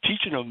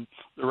teaching them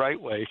the right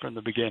way from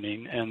the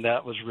beginning? And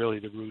that was really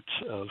the roots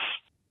of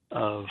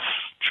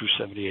True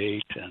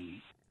 78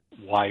 and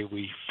why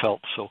we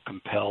felt so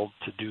compelled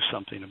to do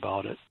something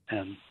about it.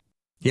 And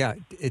yeah,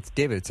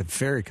 David, it's a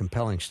very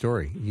compelling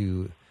story.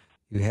 You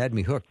had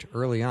me hooked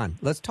early on.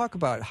 Let's talk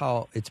about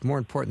how it's more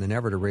important than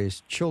ever to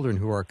raise children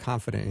who are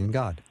confident in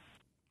God.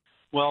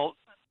 Well,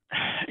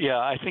 yeah,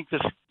 I think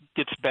this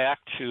gets back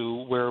to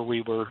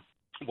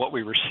what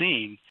we were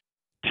seeing.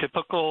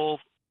 Typical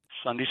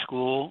Sunday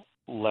school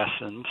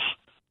lessons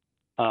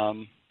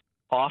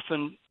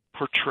often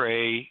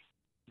portray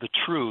the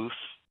truth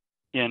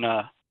in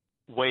a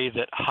way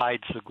that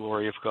hides the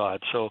glory of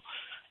God. So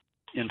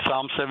in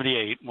Psalm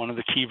 78, one of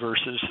the key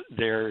verses,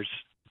 there's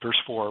verse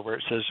 4, where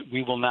it says,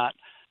 "We will not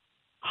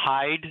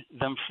hide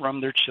them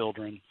from their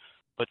children,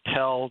 but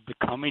tell the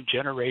coming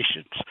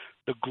generations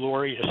the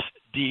glorious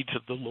deeds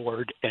of the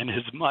Lord and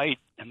his might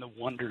and the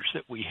wonders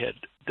that we had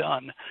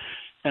done."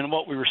 And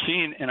what we were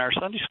seeing in our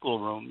Sunday school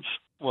rooms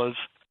was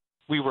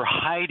we were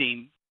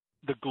hiding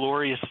the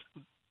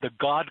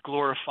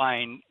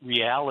God-glorifying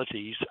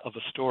realities of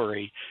a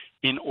story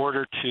in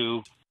order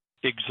to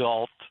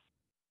exalt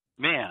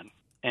man.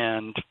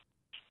 And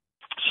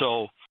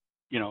so,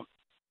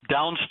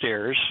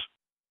 downstairs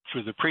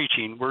through the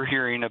preaching, we're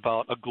hearing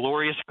about a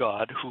glorious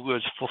God who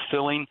is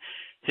fulfilling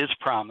his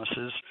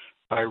promises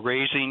by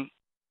raising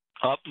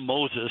up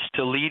Moses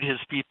to lead his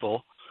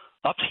people.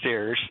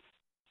 Upstairs,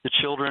 the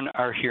children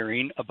are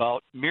hearing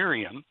about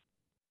Miriam,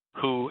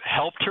 who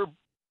helped her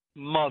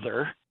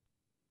mother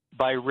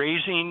by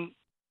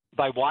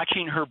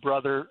watching her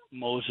brother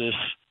Moses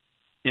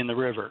in the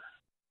river.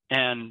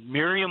 And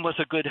Miriam was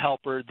a good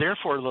helper.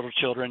 Therefore, little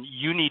children,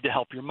 you need to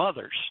help your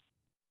mothers.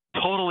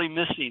 Totally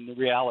missing the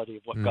reality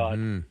of what God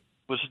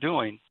was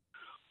doing.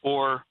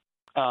 Or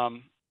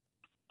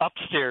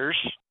upstairs,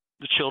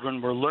 the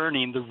children were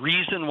learning the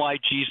reason why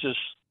Jesus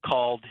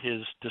called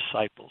his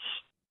disciples.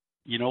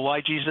 You know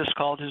why Jesus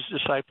called his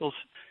disciples?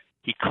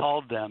 He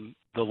called them,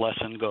 the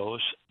lesson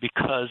goes,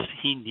 because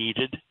he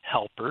needed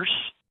helpers.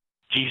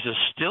 Jesus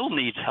still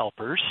needs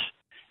helpers,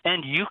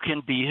 and you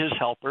can be his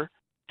helper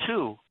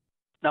too.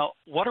 Now,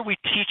 what are we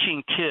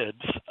teaching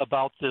kids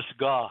about this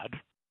God,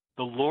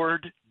 the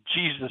Lord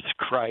Jesus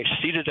Christ,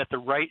 seated at the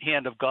right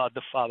hand of God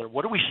the Father?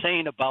 What are we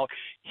saying about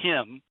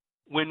him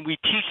when we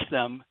teach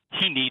them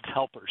he needs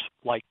helpers?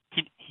 Like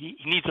he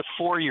needs a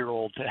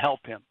 4-year-old to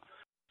help him.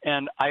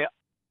 And I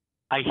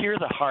hear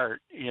the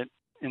heart in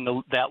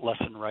that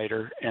lesson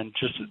writer, and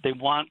just they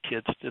want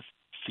kids to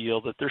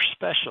feel that they're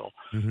special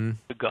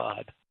to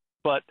God,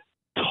 but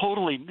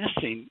totally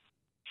missing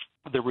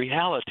the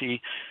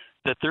reality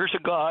that there's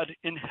a God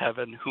in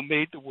heaven who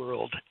made the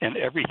world and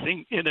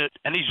everything in it,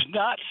 and he's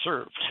not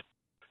served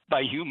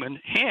by human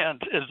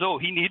hands as though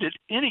he needed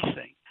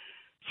anything,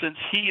 since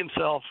he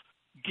himself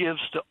gives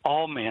to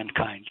all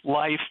mankind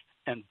life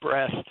and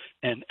breath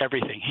and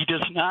everything. He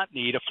does not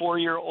need a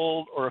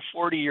 4-year-old or a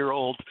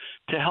 40-year-old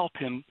to help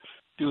him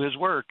do his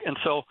work. And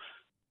so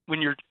when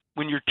you're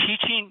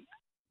teaching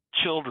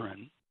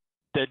children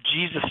that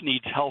Jesus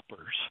needs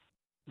helpers,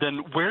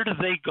 then where do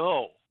they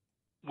go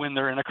when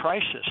they're in a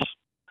crisis?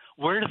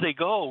 Where do they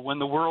go when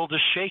the world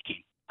is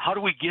shaking? How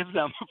do we give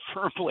them a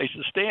firm place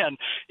to stand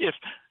if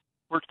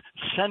we're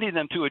sending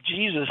them to a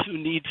Jesus who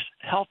needs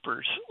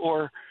helpers?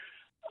 Or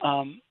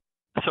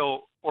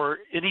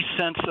any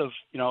sense of,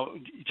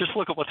 just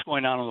look at what's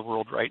going on in the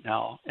world right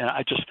now. And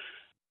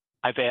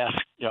I've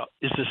asked,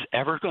 is this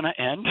ever going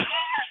to end?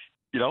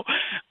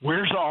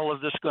 Where's all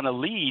of this going to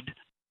lead?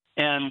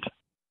 And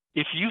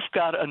if you've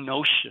got a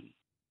notion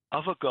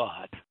of a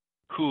God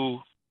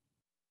who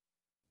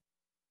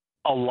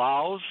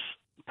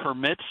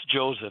permits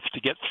Joseph to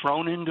get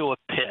thrown into a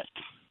pit,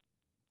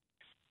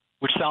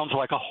 which sounds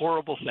like a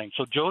horrible thing.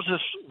 So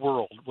Joseph's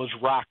world was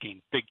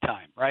rocking big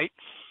time, right?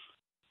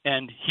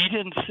 And he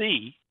didn't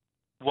see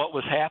what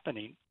was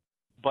happening,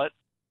 but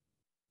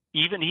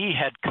even he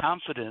had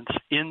confidence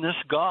in this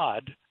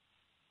God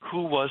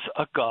who was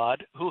a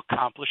God who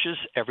accomplishes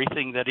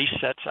everything that he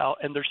sets out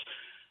and there's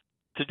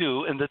to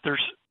do, and that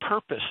there's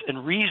purpose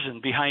and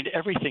reason behind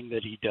everything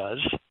that he does.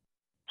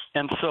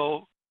 And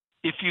so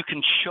if you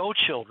can show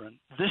children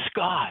this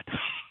God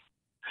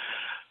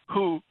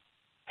who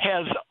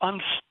has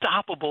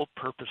unstoppable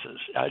purposes.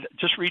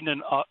 Just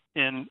reading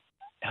in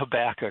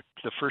Habakkuk,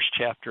 the first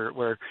chapter,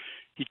 where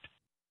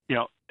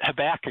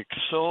Habakkuk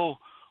so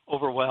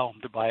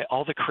overwhelmed by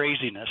all the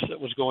craziness that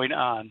was going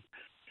on,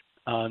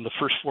 in the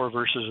first 4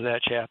 verses of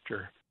that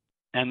chapter.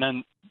 And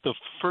then the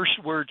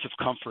first words of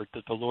comfort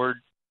that the Lord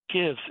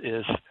gives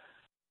is,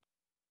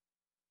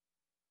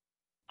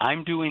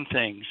 I'm doing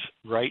things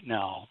right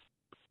now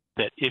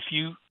that if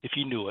you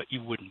knew it,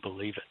 you wouldn't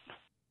believe it.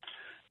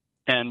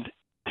 And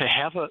to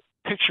have a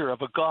picture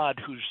of a God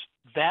who's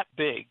that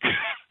big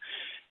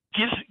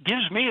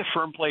gives me a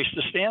firm place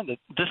to stand. That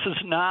this is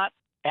not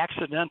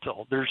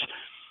accidental.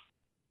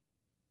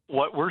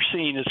 What we're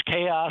seeing is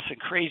chaos and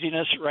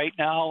craziness right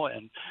now,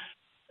 and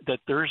that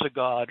there's a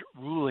God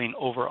ruling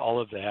over all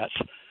of that,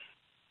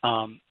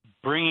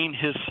 bringing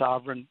his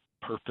sovereign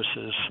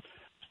purposes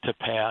to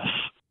pass.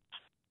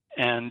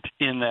 And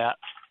in that,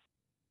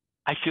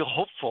 I feel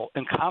hopeful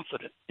and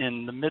confident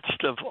in the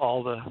midst of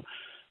all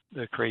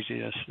the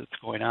craziness that's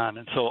going on.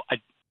 And so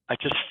I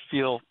just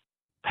feel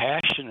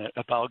passionate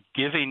about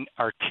giving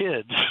our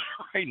kids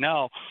right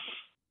now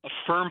a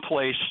firm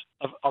place,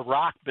 a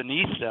rock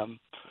beneath them,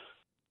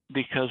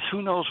 because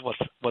who knows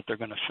what they're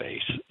going to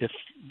face. If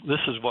this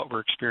is what we're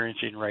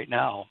experiencing right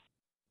now,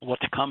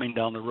 what's coming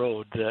down the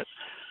road that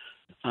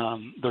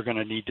they're going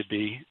to need to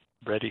be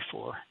ready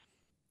for.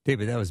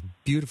 David, that was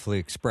beautifully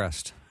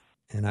expressed,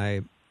 and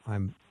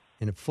I'm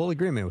in full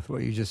agreement with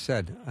what you just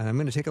said. I'm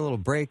going to take a little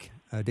break.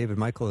 David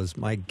Michael is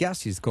my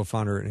guest. He's the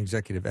co-founder and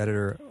executive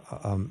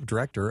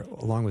director,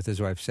 along with his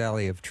wife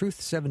Sally, of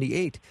Truth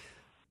 78.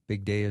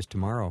 Big day is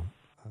tomorrow,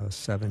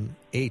 7/8.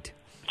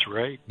 That's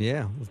right.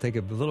 Yeah, we'll take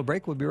a little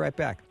break. We'll be right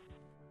back.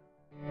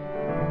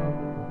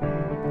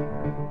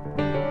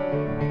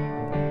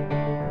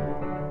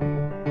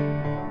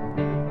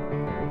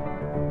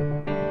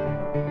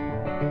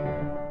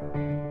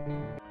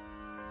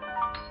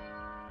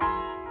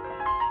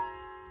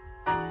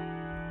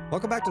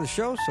 Welcome back to the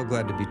show. So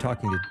glad to be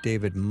talking to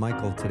David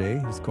Michael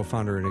today. He's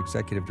co-founder and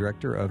executive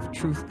director of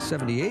Truth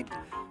 78.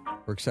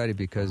 We're excited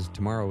because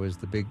tomorrow is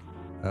the big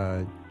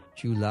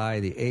July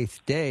the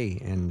 8th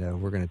day,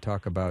 and we're going to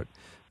talk about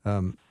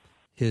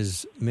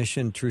his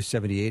mission, Truth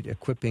 78,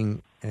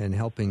 equipping and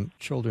helping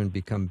children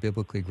become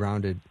biblically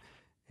grounded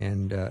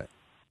and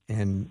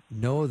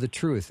know the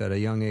truth at a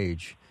young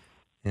age.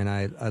 And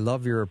I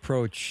love your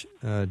approach,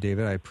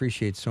 David. I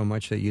appreciate so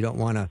much that you don't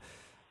want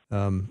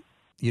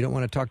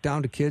to talk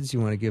down to kids. You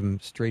want to give them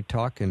straight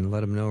talk and let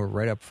them know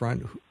right up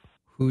front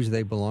whose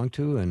they belong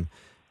to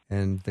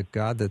and the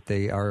God that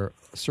they are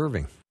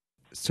serving.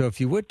 So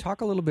if you would, talk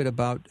a little bit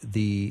about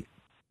the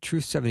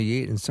Truth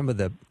 78 and some of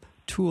the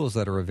tools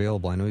that are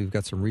available. I know you've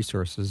got some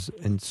resources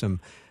and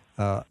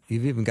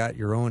you've even got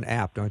your own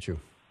app, don't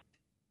you?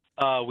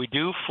 We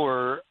do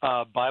for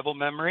Bible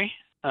memory.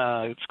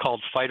 It's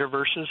called Fighter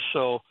Verses.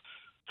 So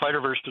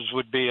Fighter Verses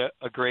would be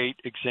a great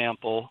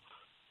example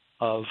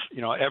of,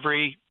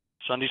 every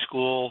Sunday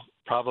school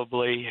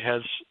probably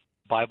has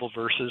Bible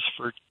verses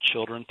for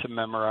children to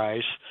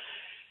memorize.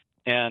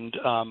 And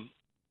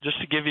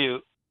just to give you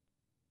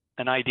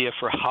an idea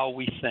for how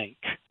we think,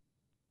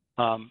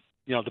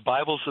 the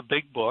Bible's a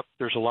big book.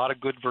 There's a lot of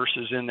good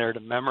verses in there to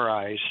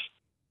memorize.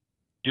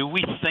 Do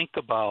we think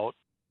about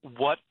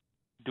what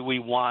do we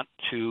want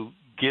to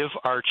give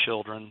our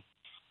children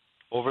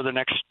over the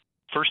next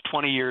first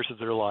 20 years of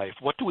their life?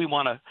 What do we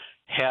want to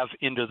have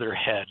into their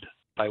head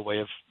by way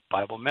of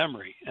Bible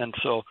memory? And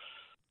so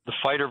the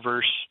Fighter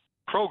Verse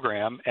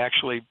program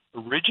actually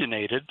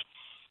originated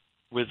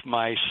with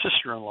my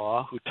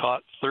sister-in-law, who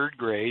taught third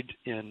grade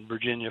in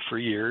Virginia for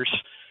years,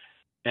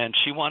 and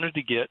she wanted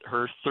to get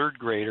her third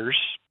graders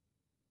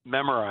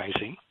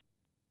memorizing.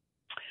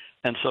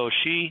 And so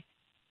she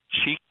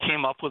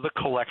came up with a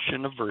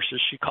collection of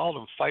verses. She called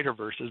them Fighter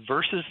Verses,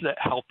 verses that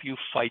help you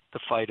fight the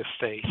fight of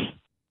faith.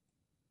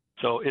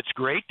 So it's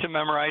great to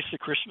memorize the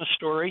Christmas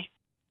story,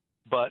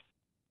 but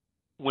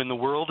when the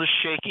world is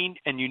shaking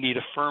and you need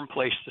a firm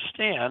place to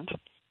stand,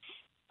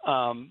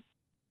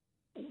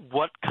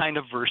 what kind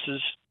of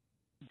verses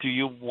do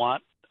you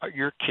want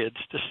your kids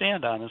to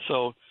stand on? And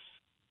so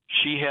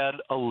she had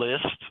a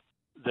list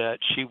that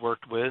she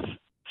worked with.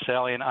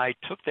 Sally and I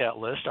took that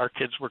list. Our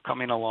kids were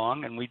coming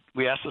along, and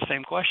we asked the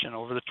same question.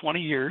 Over the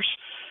 20 years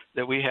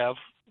that we have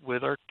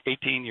with our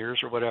 18 years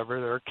or whatever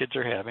that our kids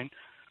are having,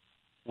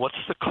 what's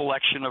the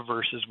collection of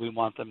verses we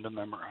want them to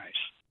memorize?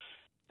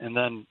 And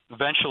then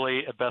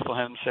eventually at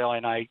Bethlehem, Sally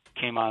and I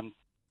came on.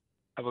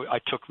 I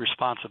took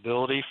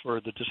responsibility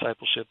for the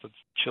discipleship of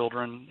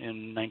children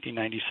in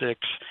 1996.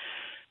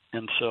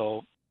 And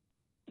so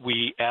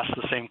we asked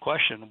the same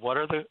question. What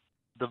are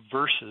the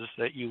verses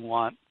that you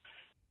want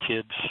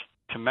kids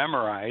to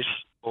memorize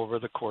over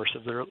the course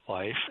of their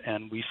life?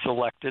 And we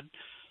selected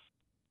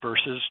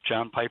verses.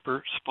 John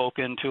Piper spoke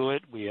into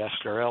it. We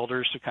asked our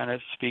elders to kind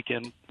of speak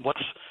in.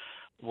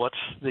 What's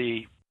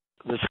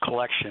this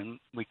collection?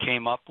 We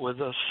came up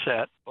with a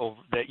set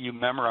that you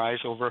memorize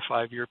over a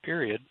 5-year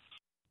period.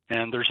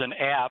 And there's an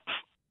app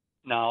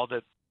now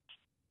that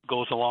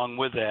goes along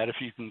with that. If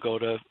you can go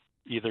to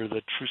either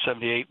the True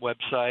 78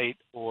 website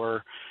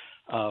or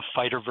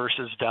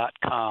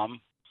fighterverses.com,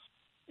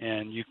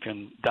 and you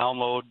can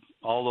download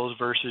all those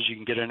verses. You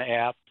can get an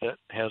app that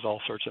has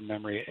all sorts of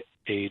memory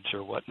aids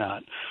or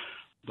whatnot.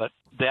 But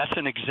that's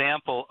an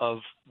example of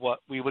what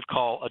we would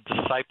call a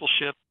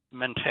discipleship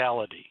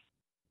mentality.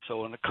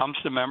 So when it comes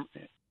to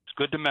it's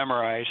good to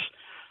memorize,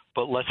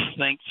 but let's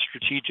think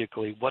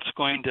strategically. What's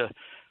going to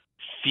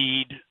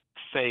feed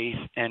faith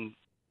and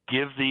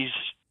give these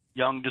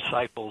young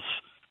disciples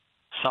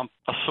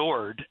a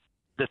sword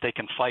that they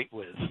can fight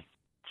with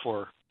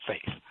for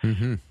faith?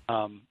 Mm-hmm.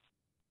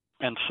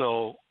 And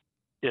so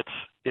it's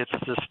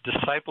this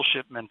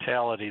discipleship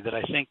mentality that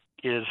I think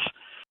is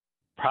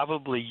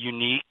probably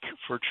unique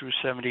for True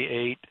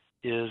 78.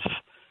 Is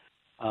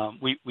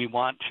we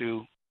want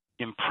to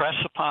impress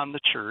upon the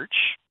church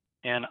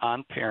and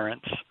on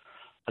parents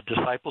a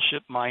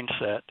discipleship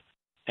mindset,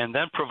 and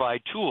then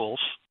provide tools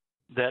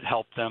that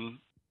help them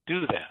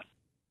do that.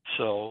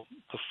 So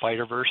the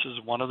Fighter Verse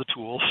is one of the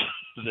tools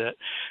that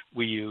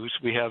we use.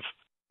 We have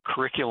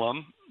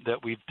curriculum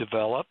that we've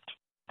developed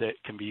that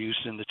can be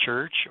used in the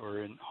church or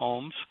in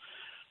homes,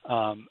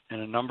 and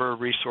a number of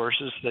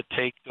resources that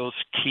take those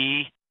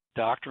key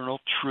doctrinal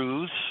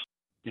truths.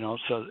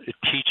 So it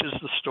teaches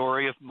the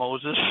story of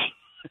Moses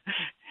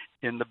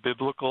in the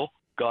biblical,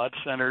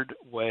 God-centered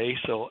way.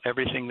 So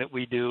everything that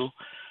we do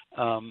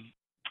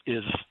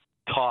is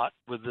taught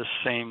with this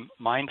same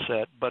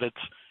mindset, but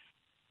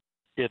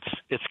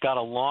it's got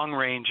a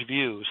long-range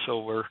view.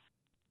 So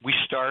we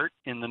start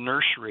in the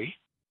nursery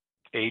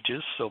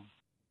ages. So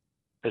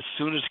as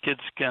soon as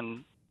kids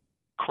can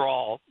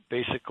crawl,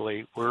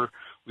 basically,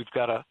 we've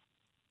got a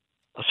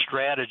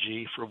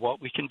strategy for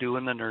what we can do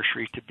in the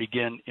nursery to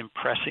begin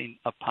impressing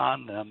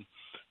upon them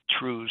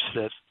truths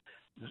that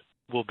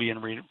will be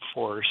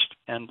reinforced.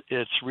 And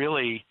it's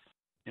really,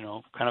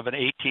 kind of an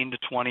 18 to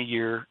 20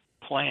 year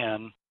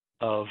plan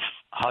of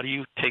how do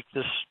you take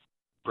this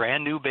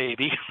brand new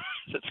baby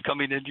that's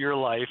coming into your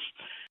life,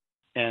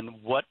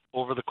 and what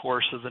over the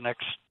course of the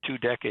next 2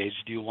 decades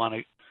do you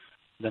want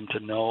them to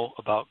know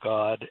about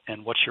God,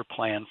 and what's your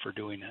plan for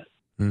doing it?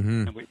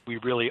 Mm-hmm. And we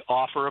really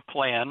offer a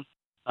plan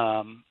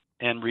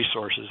and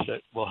resources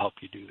that will help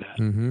you do that.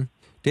 Mm-hmm.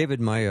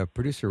 David, my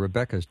producer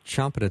Rebecca is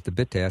chomping at the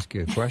bit to ask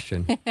you a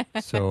question.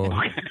 So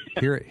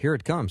here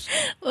it comes.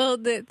 Well,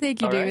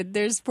 thank you, All David. right.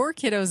 There's 4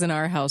 kiddos in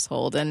our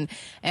household, and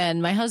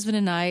my husband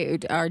and I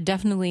are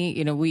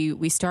definitely,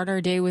 we start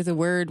our day with a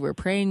word, we're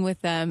praying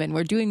with them, and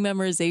we're doing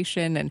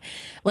memorization. And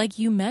like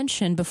you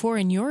mentioned before,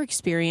 in your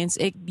experience,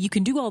 you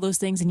can do all those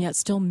things and yet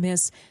still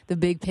miss the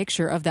big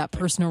picture of that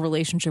personal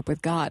relationship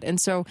with God. And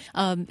so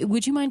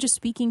would you mind just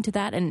speaking to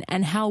that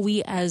and how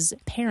we as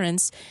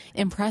parents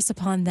impress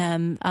upon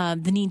them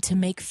the need to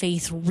make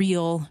faith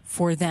real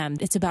for them?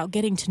 It's about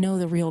getting to know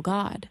the real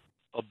God.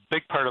 A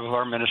big part of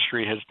our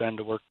ministry has been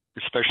to work,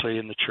 especially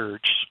in the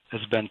church,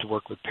 has been to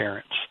work with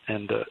parents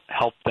and to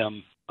help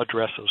them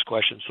address those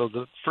questions. So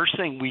the first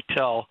thing we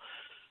tell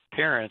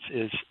parents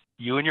is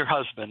you and your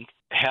husband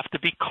have to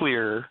be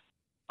clear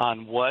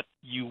on what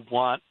you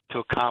want to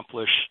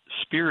accomplish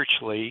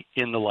spiritually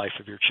in the life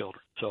of your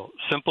children. So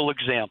simple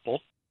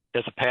example,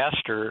 as a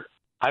pastor,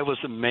 I was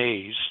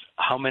amazed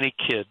how many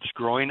kids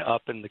growing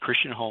up in the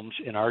Christian homes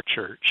in our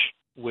church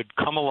would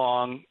come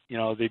along,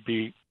 they'd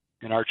be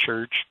in our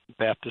church,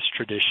 Baptist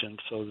tradition,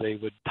 so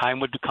time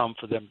would come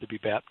for them to be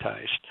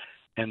baptized,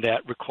 and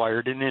that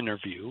required an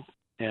interview,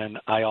 and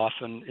I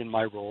often, in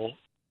my role,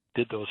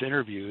 did those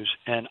interviews,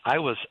 and I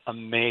was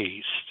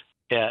amazed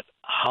at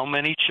how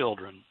many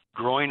children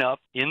growing up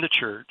in the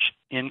church,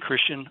 in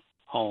Christian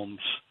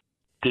homes,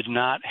 did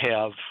not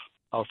have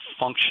a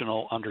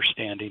functional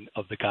understanding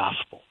of the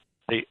gospel.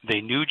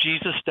 They knew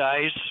Jesus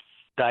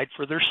died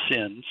for their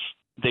sins.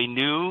 They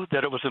knew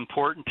that it was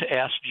important to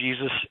ask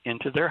Jesus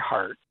into their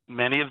heart.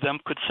 Many of them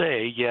could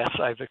say, yes,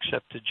 I've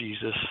accepted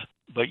Jesus.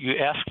 But you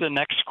ask the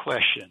next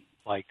question,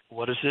 like,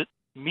 what does it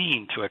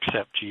mean to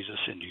accept Jesus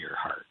into your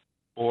heart?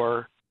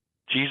 Or,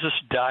 Jesus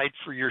died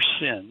for your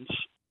sins.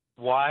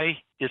 Why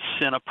is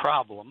sin a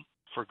problem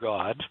for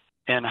God?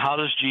 And how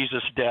does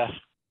Jesus' death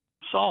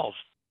solve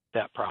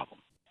that problem?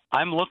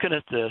 I'm looking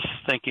at this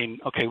thinking,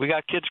 okay, we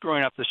got kids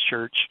growing up this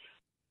church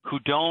who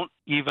don't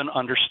even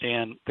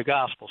understand the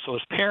gospel. So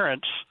as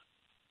parents,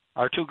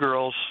 our 2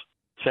 girls,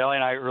 Sally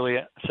and I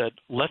earlier said,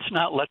 let's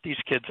not let these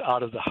kids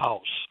out of the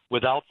house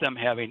without them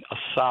having a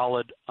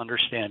solid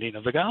understanding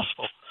of the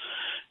gospel.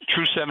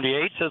 True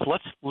 78 says,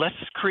 let's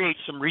create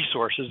some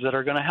resources that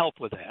are going to help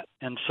with that.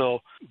 And so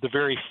the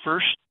very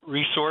first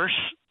resource,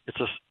 it's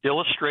an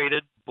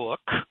illustrated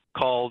book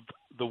called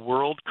The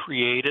World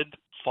Created,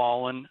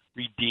 Fallen,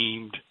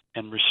 Redeemed,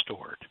 and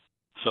Restored.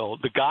 So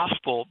the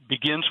gospel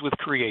begins with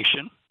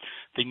creation.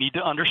 They need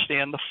to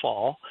understand the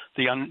fall.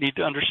 They need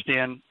to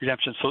understand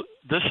redemption. So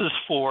this is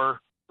for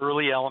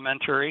early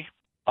elementary,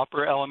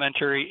 upper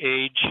elementary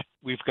age.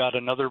 We've got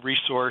another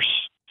resource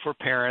for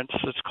parents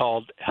that's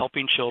called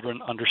Helping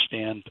Children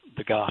Understand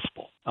the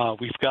Gospel.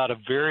 We've got a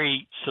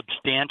very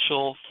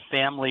substantial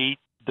family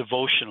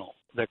devotional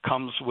that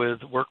comes with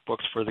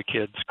workbooks for the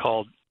kids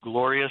called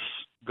Glorious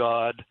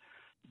God,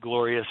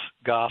 Glorious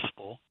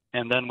Gospel.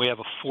 And then we have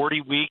a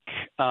 40-week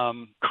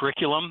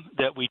curriculum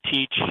that we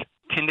teach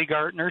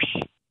kindergartners,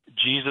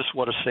 Jesus,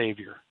 What a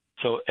Savior.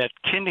 So at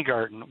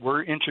kindergarten,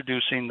 we're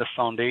introducing the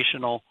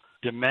foundational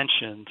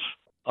dimensions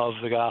of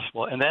the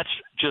gospel. And that's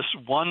just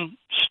one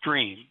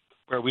stream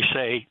where we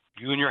say,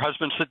 you and your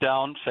husband sit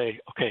down, say,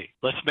 okay,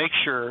 let's make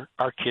sure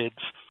our kids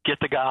get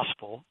the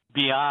gospel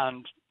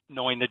beyond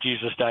knowing that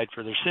Jesus died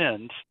for their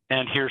sins,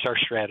 and here's our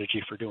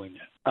strategy for doing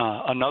it.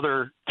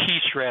 Another key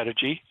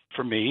strategy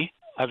for me,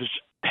 I was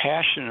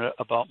passionate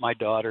about my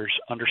daughters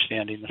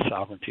understanding the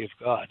sovereignty of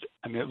God.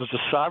 I mean, it was the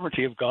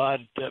sovereignty of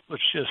God that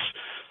was just,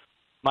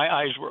 my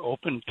eyes were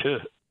open to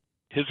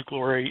his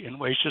glory in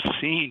ways, just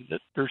seeing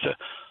that there's a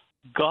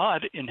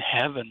God in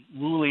heaven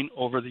ruling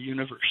over the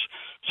universe.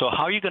 So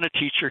how are you going to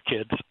teach your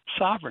kids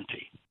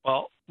sovereignty?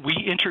 Well, we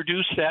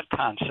introduced that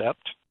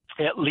concept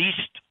at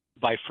least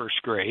by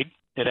first grade.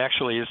 It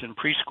actually is in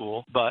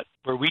preschool, but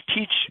where we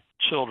teach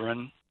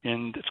children,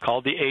 and it's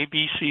called the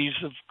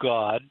ABCs of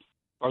God,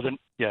 or the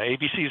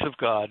ABCs of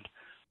God,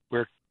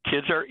 where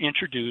kids are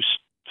introduced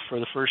for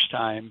the first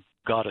time,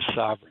 God is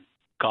sovereign.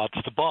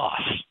 God's the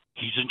boss.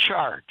 He's in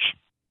charge.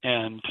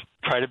 And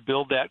try to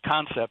build that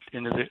concept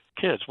into the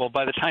kids. Well,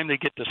 by the time they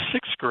get to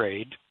sixth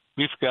grade,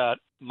 we've got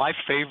my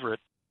favorite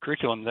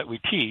curriculum that we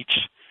teach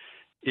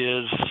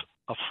is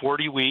a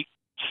 40-week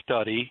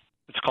study.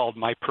 It's called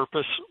My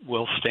Purpose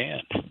Will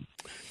Stand.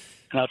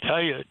 And I'll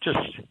tell you, just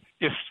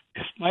if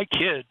my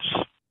kids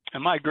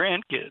and my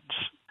grandkids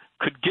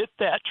could get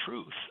that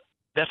truth,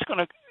 that's going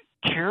to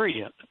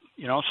carry it.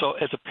 So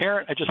as a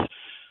parent,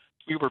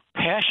 we were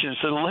passionate.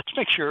 So let's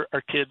make sure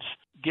our kids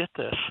get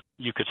this.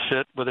 You could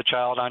sit with a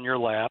child on your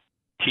lap,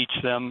 teach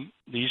them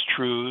these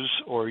truths,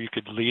 or you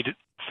could lead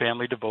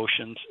family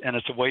devotions. And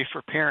it's a way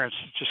for parents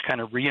to just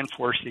kind of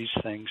reinforce these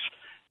things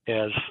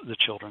as the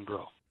children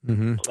grow.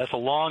 Mm-hmm. So that's a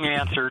long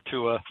answer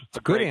to a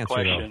great answer,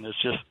 question. Though.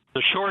 It's just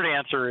the short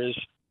answer is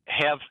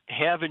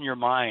have in your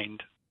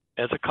mind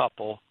as a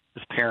couple,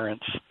 as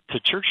parents, to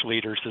church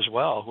leaders as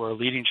well who are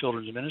leading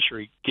children's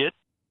ministry, get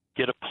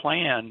a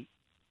plan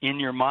in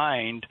your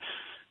mind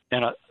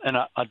and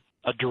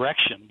a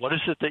direction. What is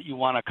it that you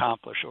want to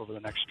accomplish over the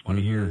next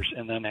 20 years,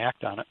 and then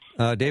act on it?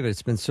 David,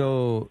 it's been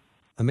so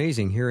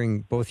amazing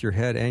hearing both your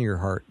head and your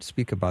heart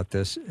speak about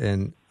this,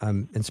 and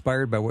I'm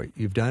inspired by what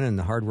you've done and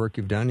the hard work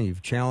you've done, and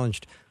you've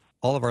challenged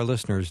all of our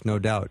listeners, no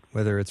doubt,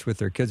 whether it's with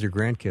their kids or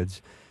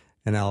grandkids.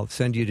 And I'll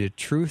send you to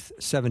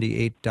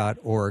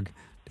truth78.org.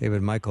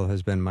 David Michael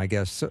has been my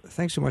guest. So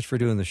thanks so much for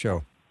doing the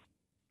show.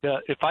 Yeah,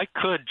 if I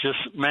could just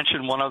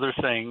mention one other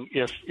thing,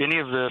 if any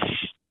of this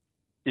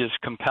is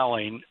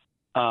compelling,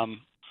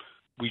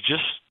 we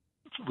just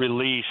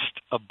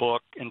released a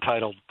book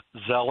entitled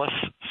Zealous,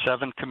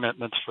 7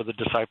 Commitments for the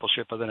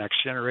Discipleship of the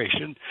Next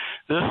Generation.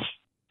 This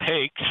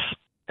takes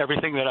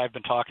everything that I've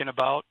been talking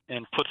about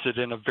and puts it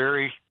in a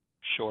very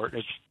short,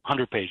 it's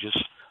 100 pages.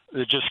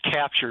 It just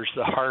captures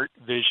the heart,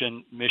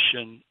 vision,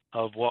 mission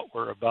of what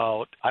we're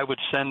about. I would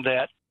send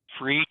that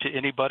free to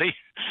anybody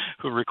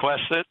who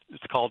requests it.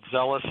 It's called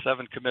Zealous,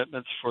 7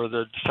 Commitments for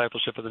the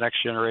Discipleship of the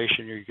Next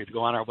Generation. Or you could go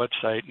on our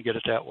website and get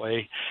it that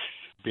way.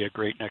 It'd be a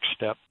great next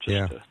step.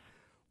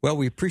 Well,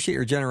 we appreciate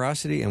your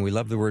generosity, and we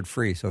love the word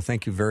free, so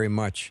thank you very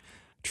much.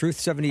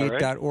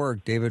 Truth78.org.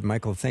 Right. David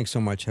Michael, thanks so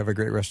much. Have a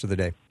great rest of the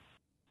day.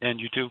 And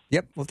you too.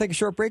 Yep. We'll take a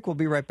short break. We'll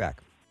be right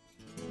back.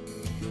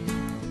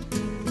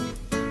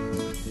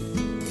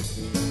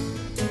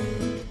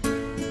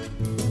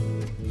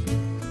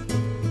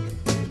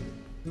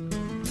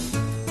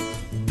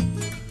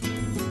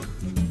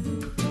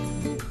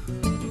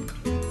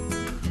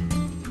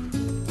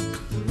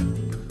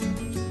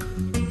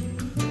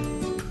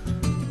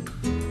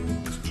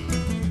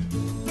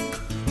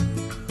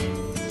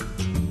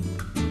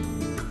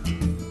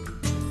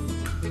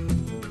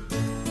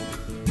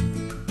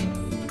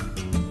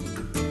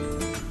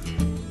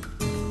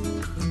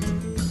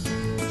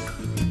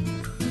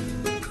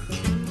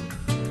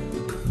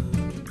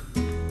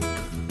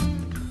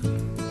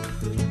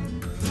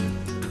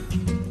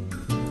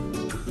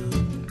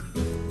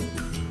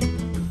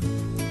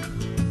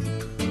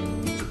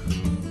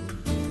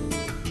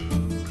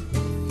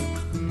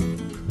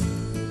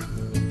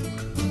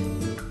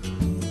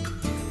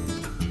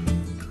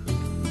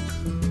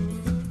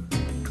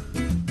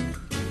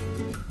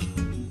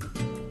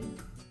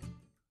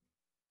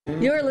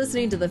 You're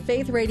listening to the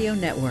Faith Radio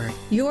Network,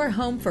 your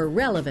home for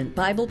relevant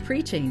Bible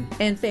preaching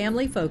and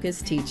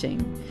family-focused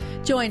teaching.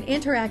 Join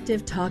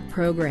interactive talk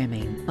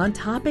programming on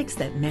topics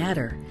that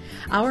matter.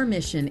 Our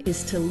mission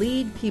is to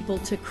lead people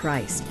to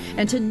Christ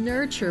and to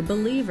nurture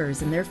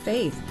believers in their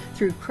faith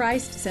through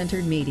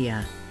Christ-centered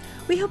media.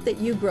 We hope that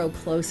you grow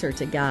closer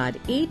to God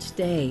each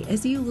day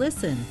as you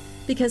listen,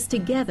 because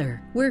together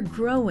we're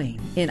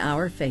growing in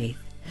our faith.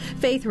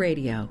 Faith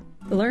Radio.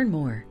 Learn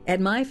more at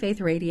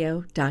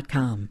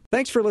myfaithradio.com.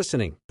 Thanks for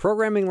listening.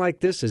 Programming like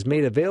this is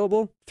made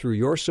available through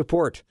your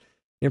support.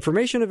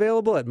 Information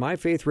available at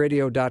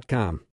myfaithradio.com.